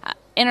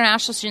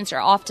 international students are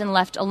often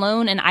left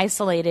alone and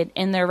isolated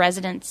in their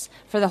residence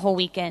for the whole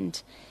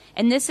weekend.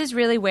 And this is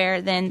really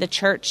where then the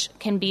church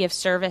can be of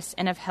service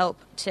and of help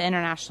to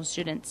international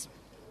students.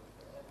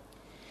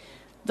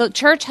 The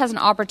church has an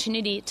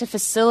opportunity to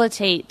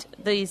facilitate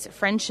these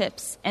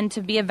friendships and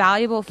to be a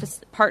valuable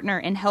partner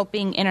in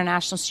helping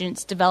international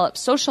students develop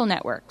social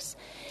networks.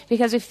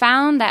 because we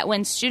found that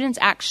when students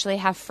actually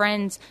have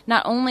friends,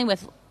 not only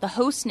with the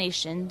host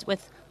nations,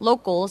 with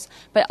locals,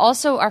 but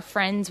also are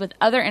friends with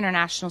other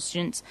international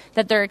students,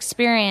 that their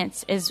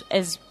experience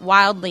is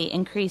wildly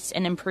increased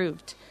and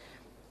improved.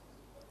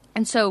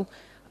 And so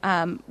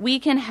we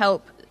can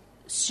help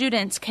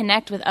students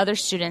connect with other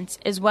students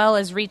as well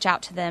as reach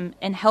out to them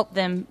and help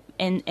them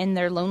in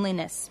their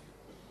loneliness.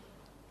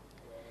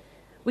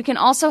 We can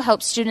also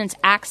help students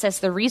access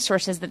the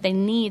resources that they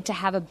need to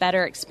have a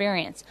better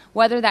experience,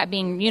 whether that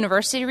being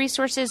university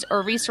resources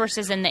or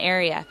resources in the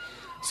area.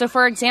 So,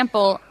 for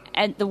example,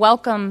 at the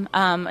welcome,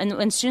 and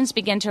when students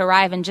begin to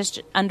arrive in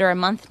just under a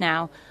month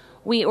now,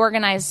 we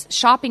organize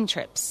shopping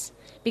trips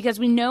because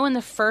we know in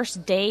the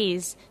first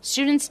days,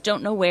 students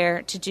don't know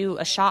where to do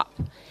a shop.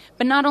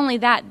 But not only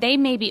that, they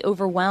may be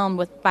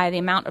overwhelmed by the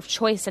amount of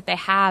choice that they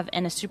have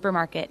in a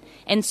supermarket.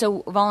 And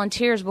so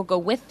volunteers will go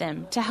with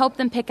them to help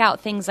them pick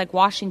out things like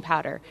washing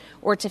powder,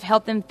 or to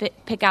help them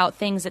pick out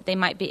things that they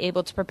might be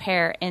able to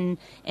prepare in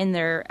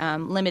their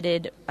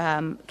limited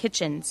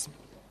kitchens.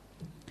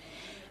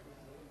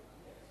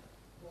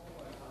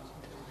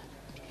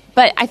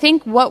 But I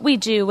think what we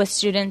do with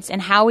students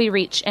and how we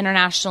reach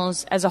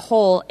internationals as a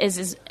whole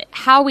is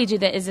how we do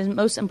that is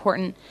most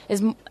important,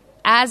 is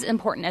as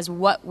important as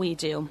what we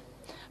do.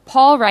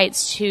 Paul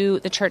writes to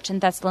the church in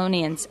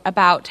Thessalonians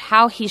about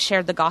how he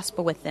shared the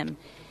gospel with them.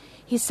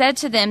 He said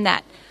to them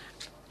that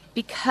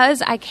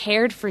because I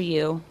cared for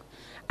you,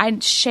 I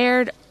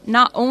shared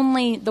not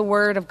only the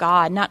word of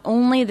God, not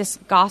only this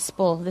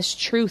gospel, this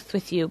truth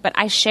with you, but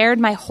I shared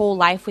my whole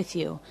life with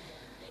you.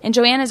 And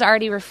Joanna's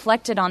already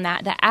reflected on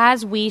that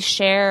as we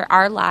share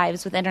our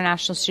lives with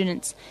international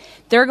students,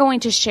 they're going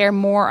to share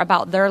more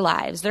about their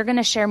lives. They're going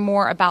to share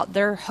more about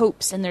their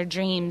hopes and their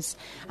dreams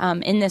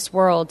in this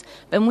world.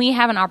 And we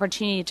have an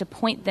opportunity to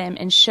point them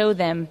and show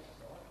them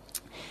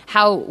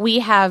how we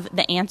have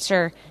the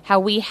answer, how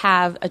we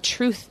have a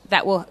truth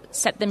that will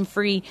set them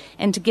free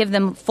and to give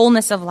them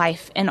fullness of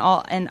life in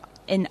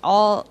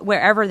all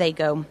wherever they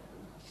go.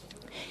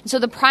 So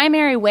the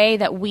primary way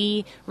that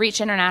we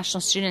reach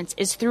international students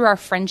is through our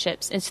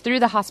friendships, is through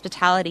the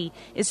hospitality,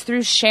 is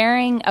through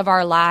sharing of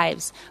our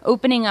lives,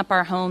 opening up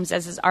our homes,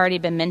 as has already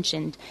been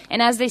mentioned.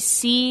 And as they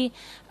see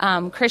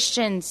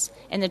Christians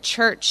in the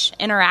church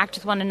interact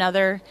with one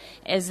another,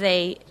 as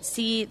they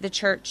see the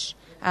church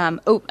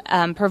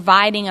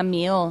providing a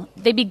meal,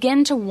 they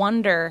begin to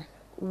wonder,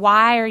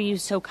 why are you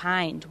so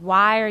kind?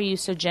 Why are you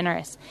so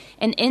generous?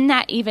 And in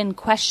that even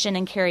question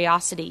and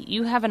curiosity,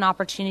 you have an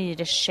opportunity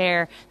to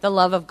share the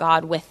love of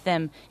God with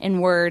them in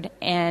word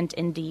and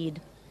in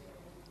deed.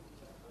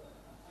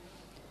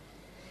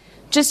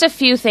 Just a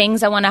few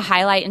things I want to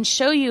highlight and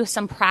show you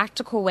some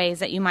practical ways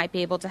that you might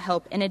be able to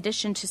help in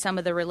addition to some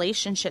of the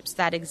relationships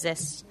that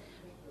exist.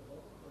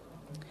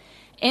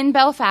 In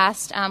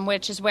Belfast,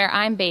 which is where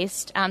I'm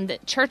based, the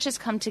churches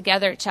come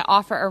together to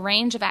offer a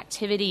range of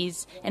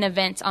activities and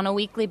events on a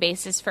weekly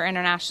basis for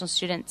international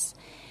students.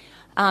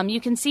 You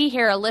can see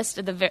here a list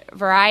of the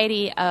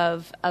variety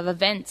of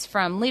events,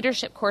 from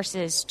leadership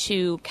courses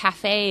to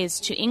cafes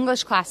to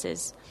English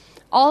classes.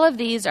 All of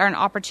these are an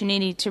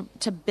opportunity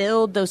to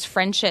build those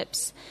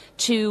friendships,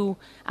 to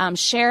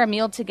share a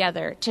meal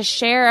together, to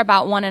share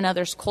about one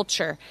another's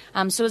culture.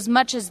 So as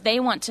much as they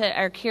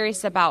are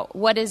curious about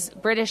what is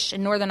British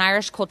and Northern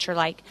Irish culture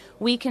like,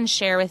 we can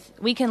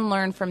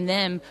learn from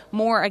them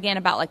more, again,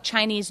 about like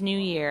Chinese New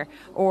Year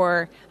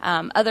or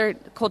other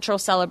cultural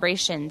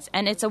celebrations.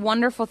 And it's a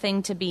wonderful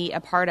thing to be a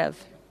part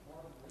of.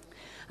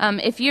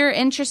 If you're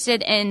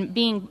interested in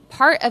being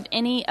part of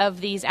any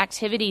of these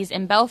activities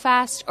in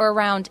Belfast or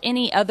around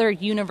any other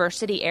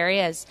university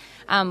areas,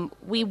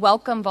 we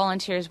welcome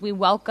volunteers. We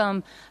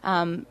welcome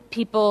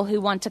people who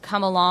want to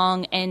come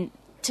along and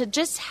to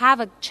just have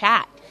a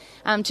chat,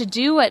 to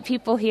do what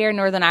people here in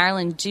Northern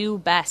Ireland do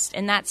best,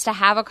 and that's to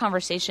have a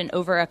conversation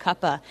over a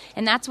cuppa.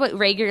 And that's what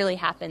regularly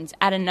happens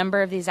at a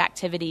number of these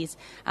activities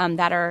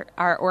that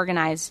are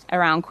organized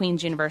around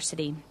Queen's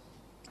University.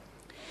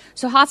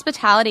 So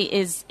hospitality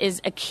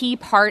is a key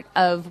part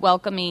of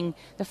welcoming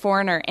the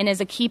foreigner and is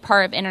a key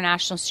part of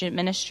international student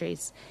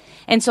ministries.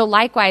 And so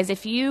likewise,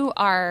 if you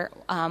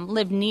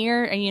live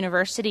near a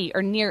university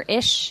or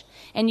near-ish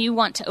and you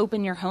want to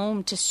open your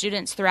home to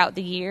students throughout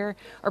the year,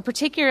 or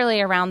particularly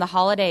around the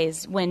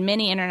holidays when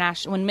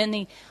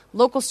many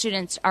local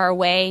students are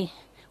away,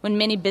 when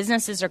many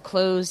businesses are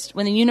closed,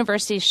 when the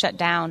university is shut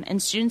down,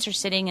 and students are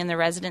sitting in the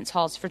residence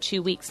halls for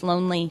 2 weeks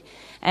lonely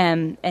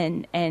and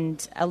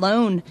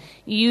alone,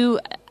 you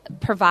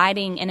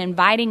providing and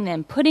inviting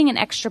them, putting an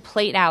extra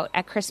plate out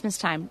at Christmas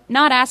time,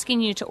 not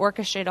asking you to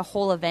orchestrate a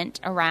whole event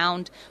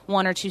around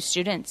one or two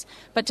students,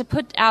 but to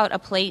put out a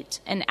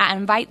plate and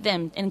invite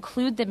them,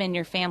 include them in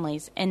your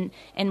families, and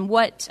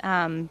what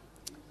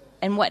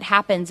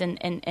happens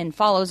and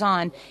follows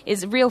on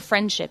is real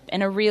friendship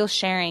and a real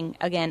sharing,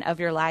 again, of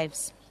your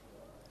lives.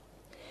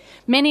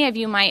 Many of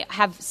you might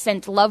have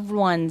sent loved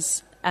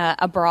ones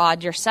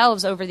abroad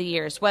yourselves over the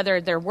years,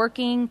 whether they're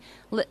working,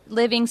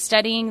 living,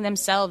 studying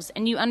themselves,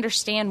 and you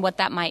understand what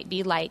that might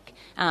be like,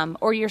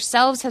 or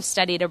yourselves have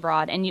studied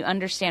abroad and you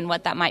understand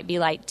what that might be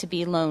like to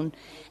be alone.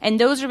 And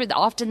those are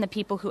often the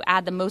people who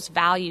add the most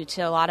value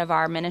to a lot of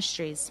our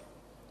ministries.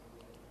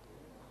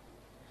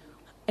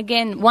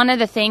 Again, one of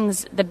the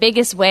things, the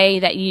biggest way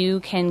that you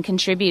can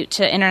contribute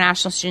to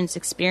international students'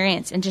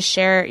 experience and to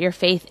share your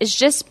faith is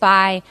just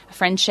by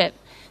friendship.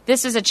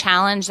 This is a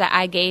challenge that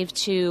I gave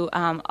to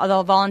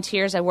the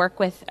volunteers I work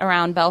with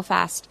around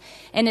Belfast.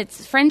 And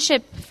it's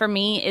friendship for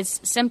me is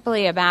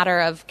simply a matter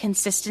of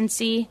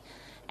consistency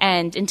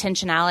and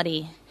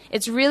intentionality.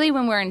 It's really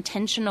when we're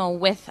intentional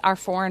with our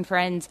foreign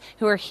friends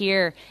who are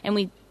here and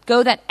we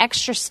go that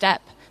extra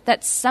step,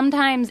 that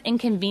sometimes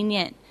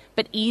inconvenient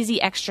but easy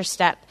extra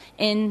step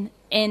in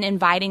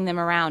inviting them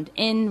around,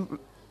 in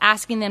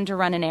asking them to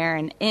run an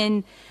errand,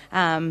 in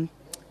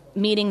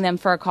meeting them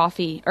for a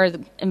coffee or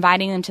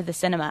inviting them to the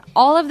cinema.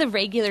 All of the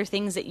regular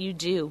things that you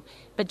do,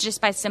 but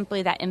just by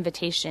simply that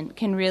invitation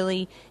can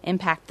really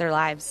impact their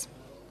lives.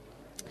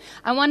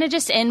 I want to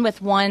just end with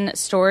one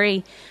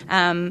story,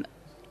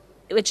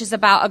 which is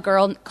about a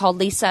girl called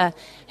Lisa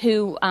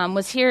who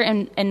was here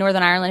in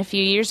Northern Ireland a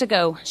few years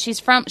ago. She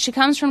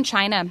comes from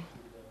China.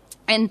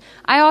 And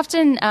I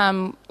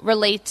often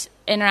relate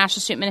international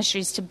student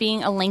ministries to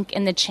being a link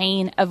in the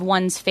chain of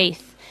one's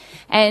faith.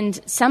 And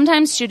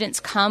sometimes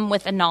students come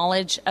with a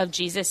knowledge of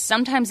Jesus.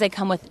 Sometimes they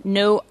come with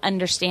no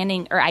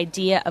understanding or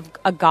idea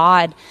of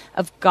God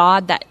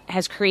that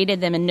has created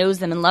them and knows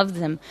them and loves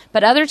them.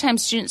 But other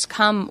times students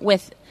come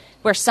with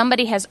where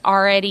somebody has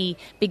already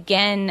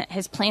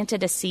has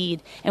planted a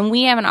seed, and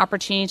we have an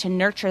opportunity to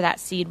nurture that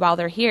seed while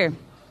they're here.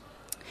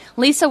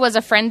 Lisa was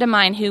a friend of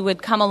mine who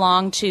would come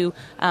along to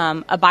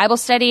a Bible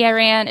study I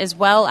ran, as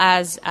well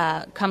as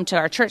come to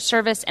our church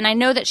service. And I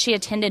know that she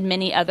attended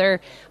many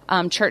other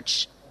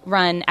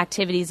church-run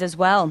activities as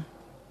well.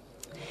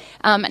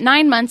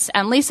 9 months,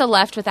 Lisa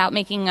left without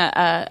making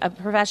a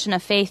profession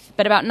of faith,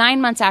 but about 9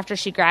 months after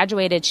she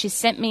graduated, she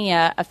sent me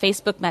a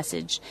Facebook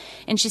message.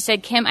 And she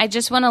said, Kim, I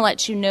just want to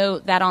let you know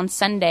that on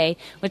Sunday,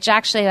 which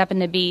actually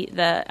happened to be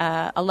the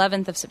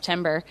 11th of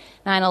September,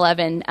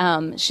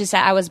 9/11, she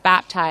said, I was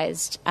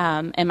baptized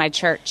in my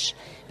church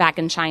back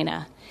in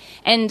China.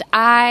 And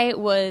I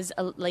was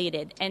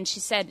elated. And she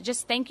said,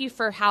 just thank you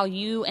for how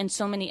you and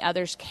so many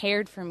others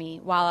cared for me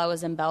while I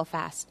was in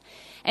Belfast.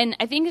 And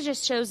I think it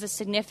just shows the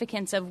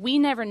significance of we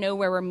never know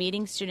where we're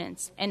meeting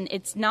students, and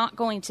it's not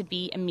going to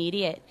be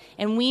immediate.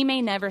 And we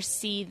may never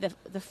see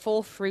the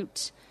full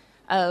fruit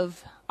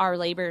of our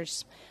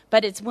labors.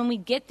 But it's when we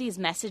get these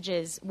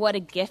messages, what a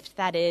gift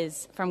that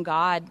is from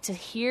God to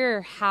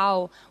hear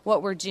how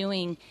what we're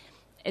doing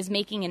is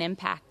making an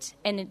impact.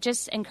 And it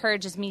just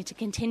encourages me to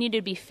continue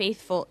to be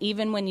faithful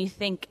even when you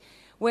think,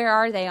 where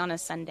are they on a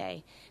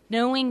Sunday?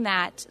 Knowing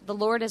that the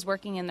Lord is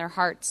working in their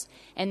hearts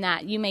and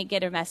that you may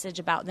get a message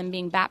about them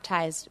being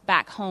baptized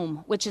back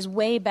home, which is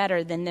way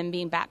better than them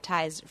being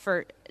baptized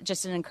for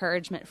just an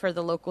encouragement for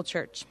the local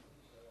church.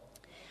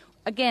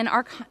 Again,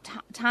 our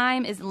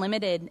time is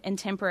limited and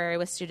temporary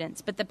with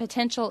students, but the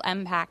potential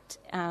impact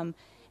and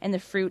the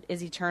fruit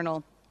is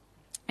eternal.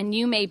 And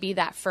you may be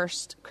that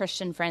first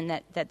Christian friend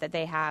that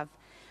they have.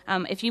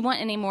 If you want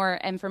any more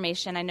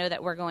information, I know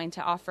that we're going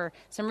to offer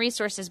some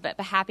resources, but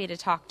be happy to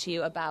talk to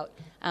you about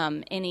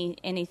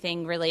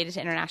anything related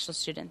to international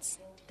students.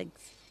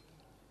 Thanks.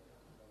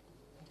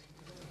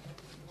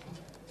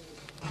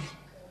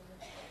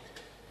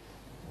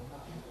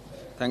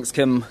 Thanks,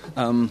 Kim.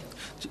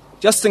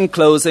 Just in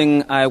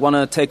closing, I want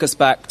to take us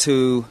back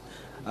to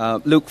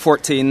Luke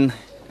 14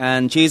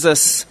 and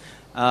Jesus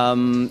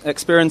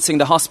experiencing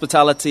the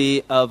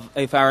hospitality of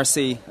a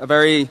Pharisee, a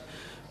very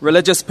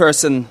religious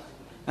person.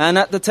 And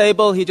at the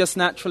table, he just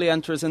naturally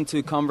enters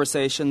into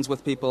conversations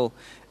with people.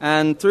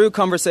 And through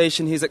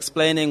conversation, he's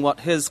explaining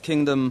what his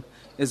kingdom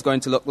is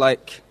going to look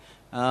like,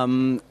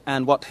 and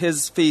what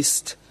his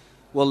feast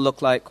will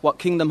look like, what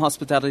kingdom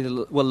hospitality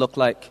will look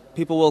like.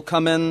 People will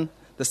come in,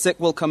 the sick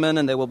will come in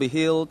and they will be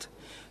healed.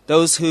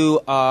 Those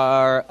who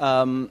are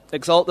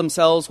exalt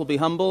themselves will be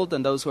humbled,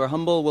 and those who are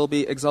humble will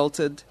be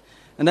exalted.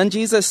 And then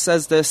Jesus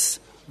says this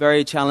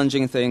very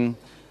challenging thing.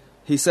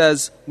 He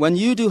says, when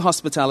you do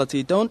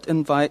hospitality, don't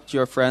invite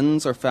your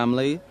friends or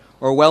family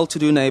or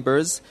well-to-do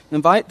neighbors.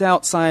 Invite the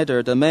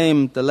outsider, the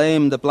maimed, the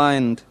lame, the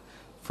blind,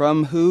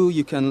 from who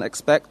you can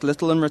expect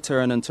little in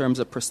return in terms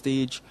of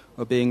prestige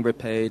or being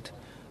repaid.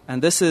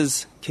 And this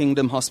is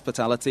kingdom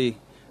hospitality,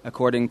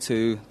 according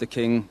to the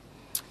King.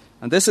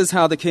 And this is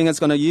how the King is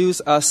going to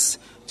use us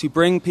to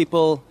bring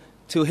people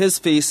to his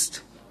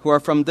feast who are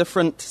from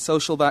different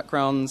social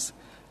backgrounds,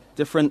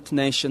 different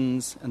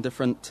nations, and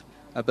different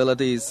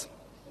abilities.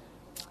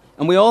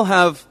 And we all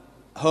have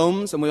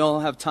homes and we all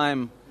have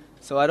time.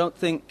 So I don't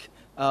think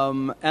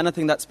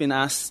anything that's been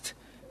asked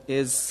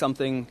is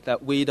something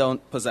that we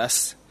don't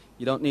possess.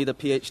 You don't need a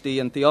PhD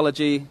in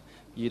theology.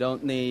 You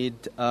don't need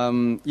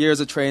years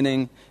of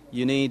training.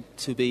 You need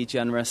to be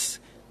generous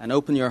and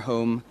open your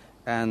home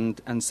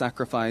and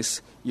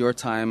sacrifice your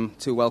time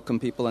to welcome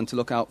people and to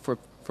look out for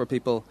for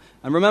people.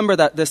 And remember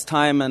that this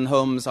time and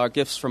homes are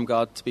gifts from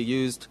God to be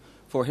used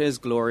for His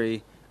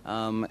glory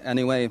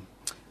anyway.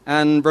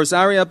 And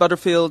Rosaria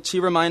Butterfield, she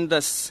reminded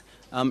us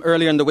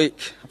earlier in the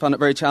week, I found it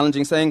very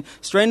challenging, saying,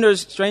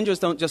 strangers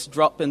don't just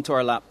drop into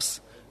our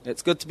laps.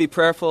 It's good to be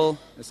prayerful,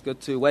 it's good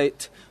to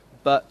wait,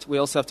 but we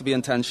also have to be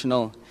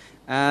intentional.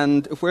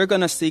 And if we're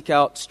going to seek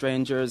out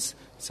strangers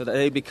so that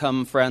they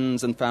become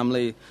friends and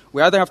family,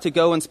 we either have to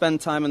go and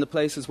spend time in the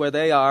places where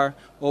they are,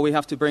 or we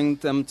have to bring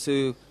them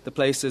to the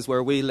places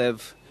where we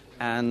live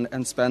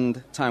and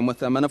spend time with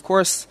them. And of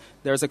course,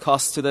 there's a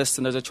cost to this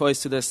and there's a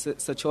choice to this.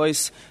 It's a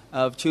choice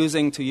of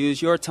choosing to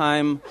use your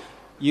time,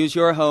 use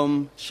your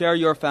home, share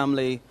your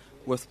family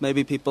with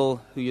maybe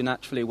people who you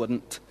naturally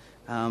wouldn't.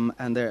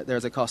 And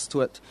there's a cost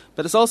to it.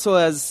 But it's also,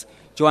 as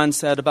Joanne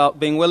said, about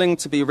being willing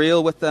to be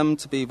real with them,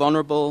 to be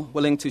vulnerable,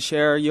 willing to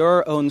share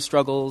your own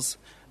struggles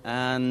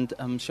and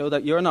show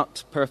that you're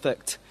not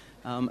perfect,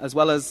 as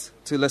well as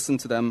to listen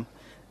to them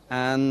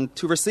and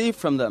to receive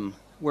from them.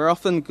 We're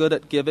often good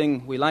at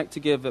giving. We like to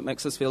give. It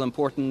makes us feel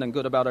important and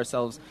good about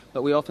ourselves.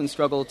 But we often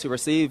struggle to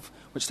receive,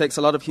 which takes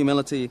a lot of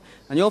humility.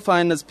 And you'll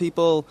find as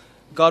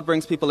God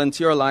brings people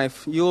into your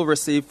life, you'll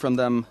receive from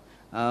them.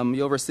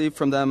 You'll receive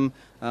from them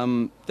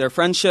their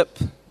friendship,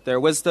 their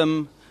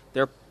wisdom,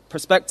 their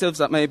perspectives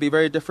that may be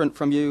very different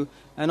from you,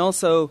 and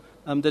also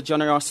the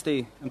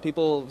generosity. And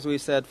people, as we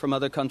said, from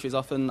other countries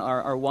often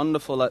are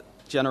wonderful at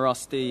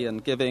generosity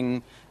and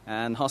giving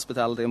and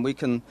hospitality, and we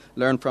can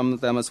learn from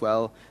them as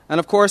well. And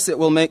of course, it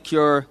will make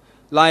your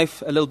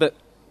life a little bit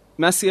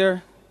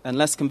messier and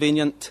less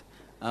convenient,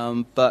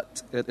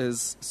 but it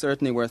is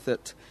certainly worth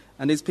it.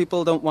 And these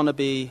people don't want to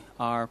be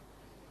our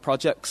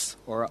projects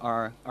or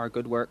our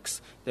good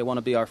works. They want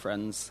to be our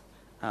friends,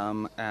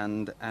 and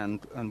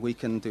we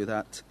can do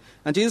that.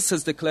 And Jesus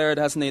has declared,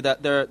 hasn't he,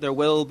 that there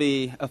will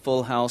be a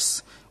full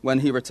house when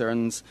he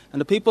returns.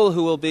 And the people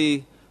who will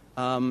be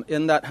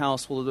in that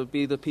house will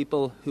be the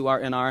people who are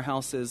in our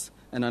houses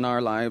and in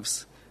our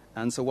lives.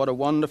 And so what a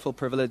wonderful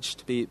privilege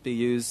to be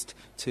used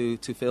to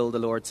fill the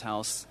Lord's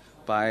house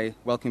by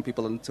welcoming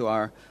people into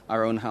our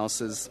own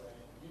houses.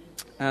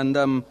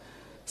 And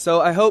so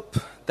I hope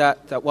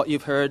that what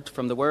you've heard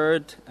from the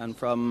Word and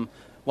from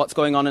what's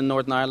going on in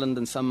Northern Ireland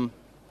and some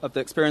of the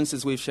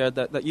experiences we've shared,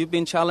 that you've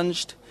been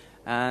challenged.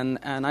 And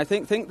I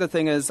think the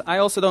thing is, I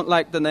also don't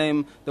like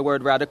the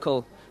word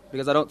radical,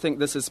 because I don't think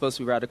this is supposed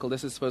to be radical.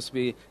 This is supposed to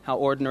be how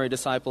ordinary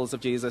disciples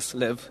of Jesus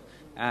live.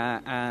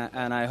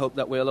 And I hope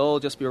that we'll all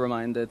just be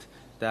reminded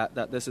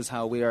that this is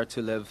how we are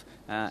to live.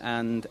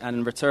 And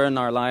in return,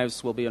 our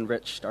lives will be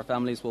enriched, our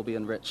families will be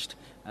enriched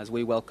as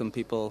we welcome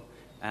people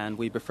and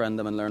we befriend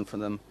them and learn from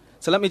them.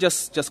 So let me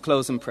just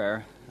close in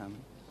prayer.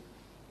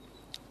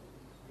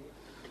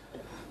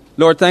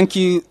 Lord, thank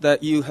you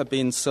that you have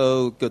been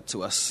so good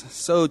to us,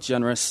 so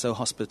generous, so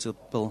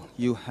hospitable.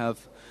 You have,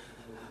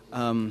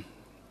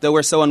 though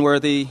we're so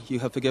unworthy, you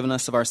have forgiven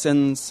us of our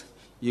sins.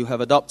 You have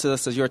adopted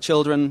us as your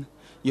children.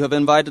 You have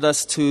invited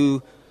us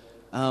to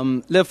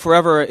live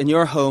forever in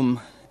your home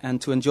and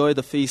to enjoy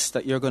the feast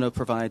that you're going to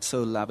provide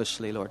so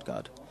lavishly, Lord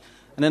God.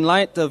 And in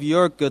light of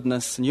your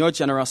goodness and your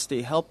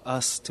generosity, help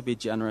us to be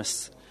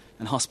generous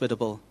and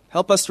hospitable.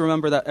 Help us to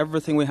remember that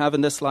everything we have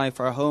in this life,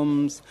 our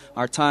homes,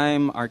 our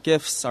time, our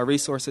gifts, our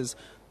resources,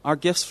 are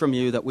gifts from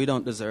you that we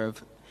don't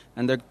deserve.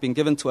 And they're being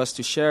given to us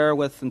to share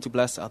with and to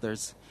bless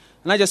others.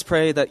 And I just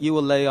pray that you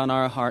will lay on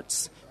our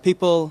hearts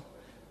people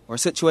or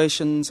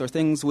situations or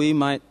things we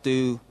might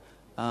do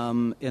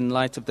in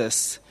light of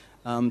this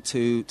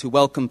to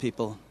welcome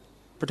people,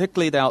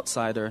 particularly the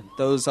outsider,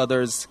 those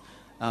others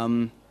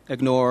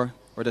ignore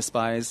or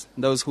despise,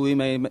 those who we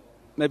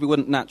maybe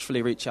wouldn't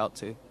naturally reach out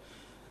to.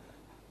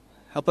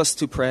 Help us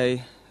to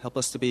pray, help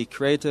us to be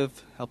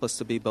creative, help us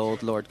to be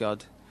bold, Lord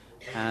God.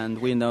 And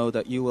we know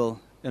that you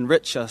will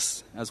enrich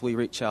us as we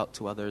reach out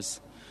to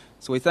others.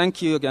 So we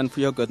thank you again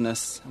for your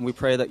goodness, and we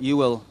pray that you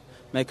will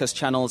make us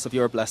channels of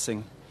your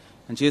blessing.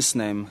 In Jesus'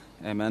 name,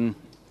 amen.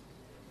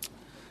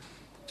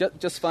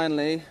 Just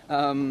finally,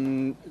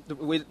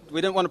 we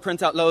didn't want to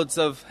print out loads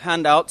of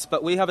handouts,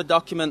 but we have a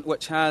document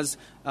which has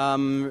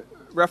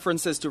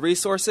references to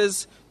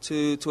resources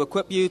to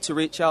equip you to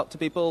reach out to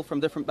people from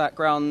different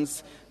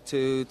backgrounds,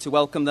 to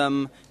welcome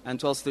them, and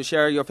to also to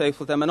share your faith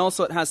with them. And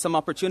also it has some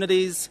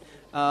opportunities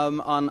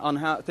on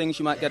how things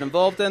you might get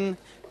involved in,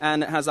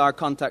 and it has our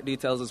contact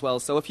details as well.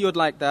 So if you would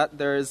like that,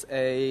 there's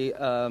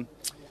a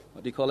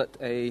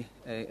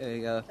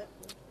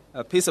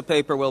piece of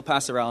paper we'll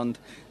pass around,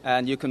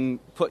 and you can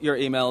put your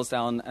emails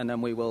down, and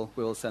then we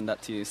will send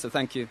that to you. So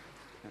thank you.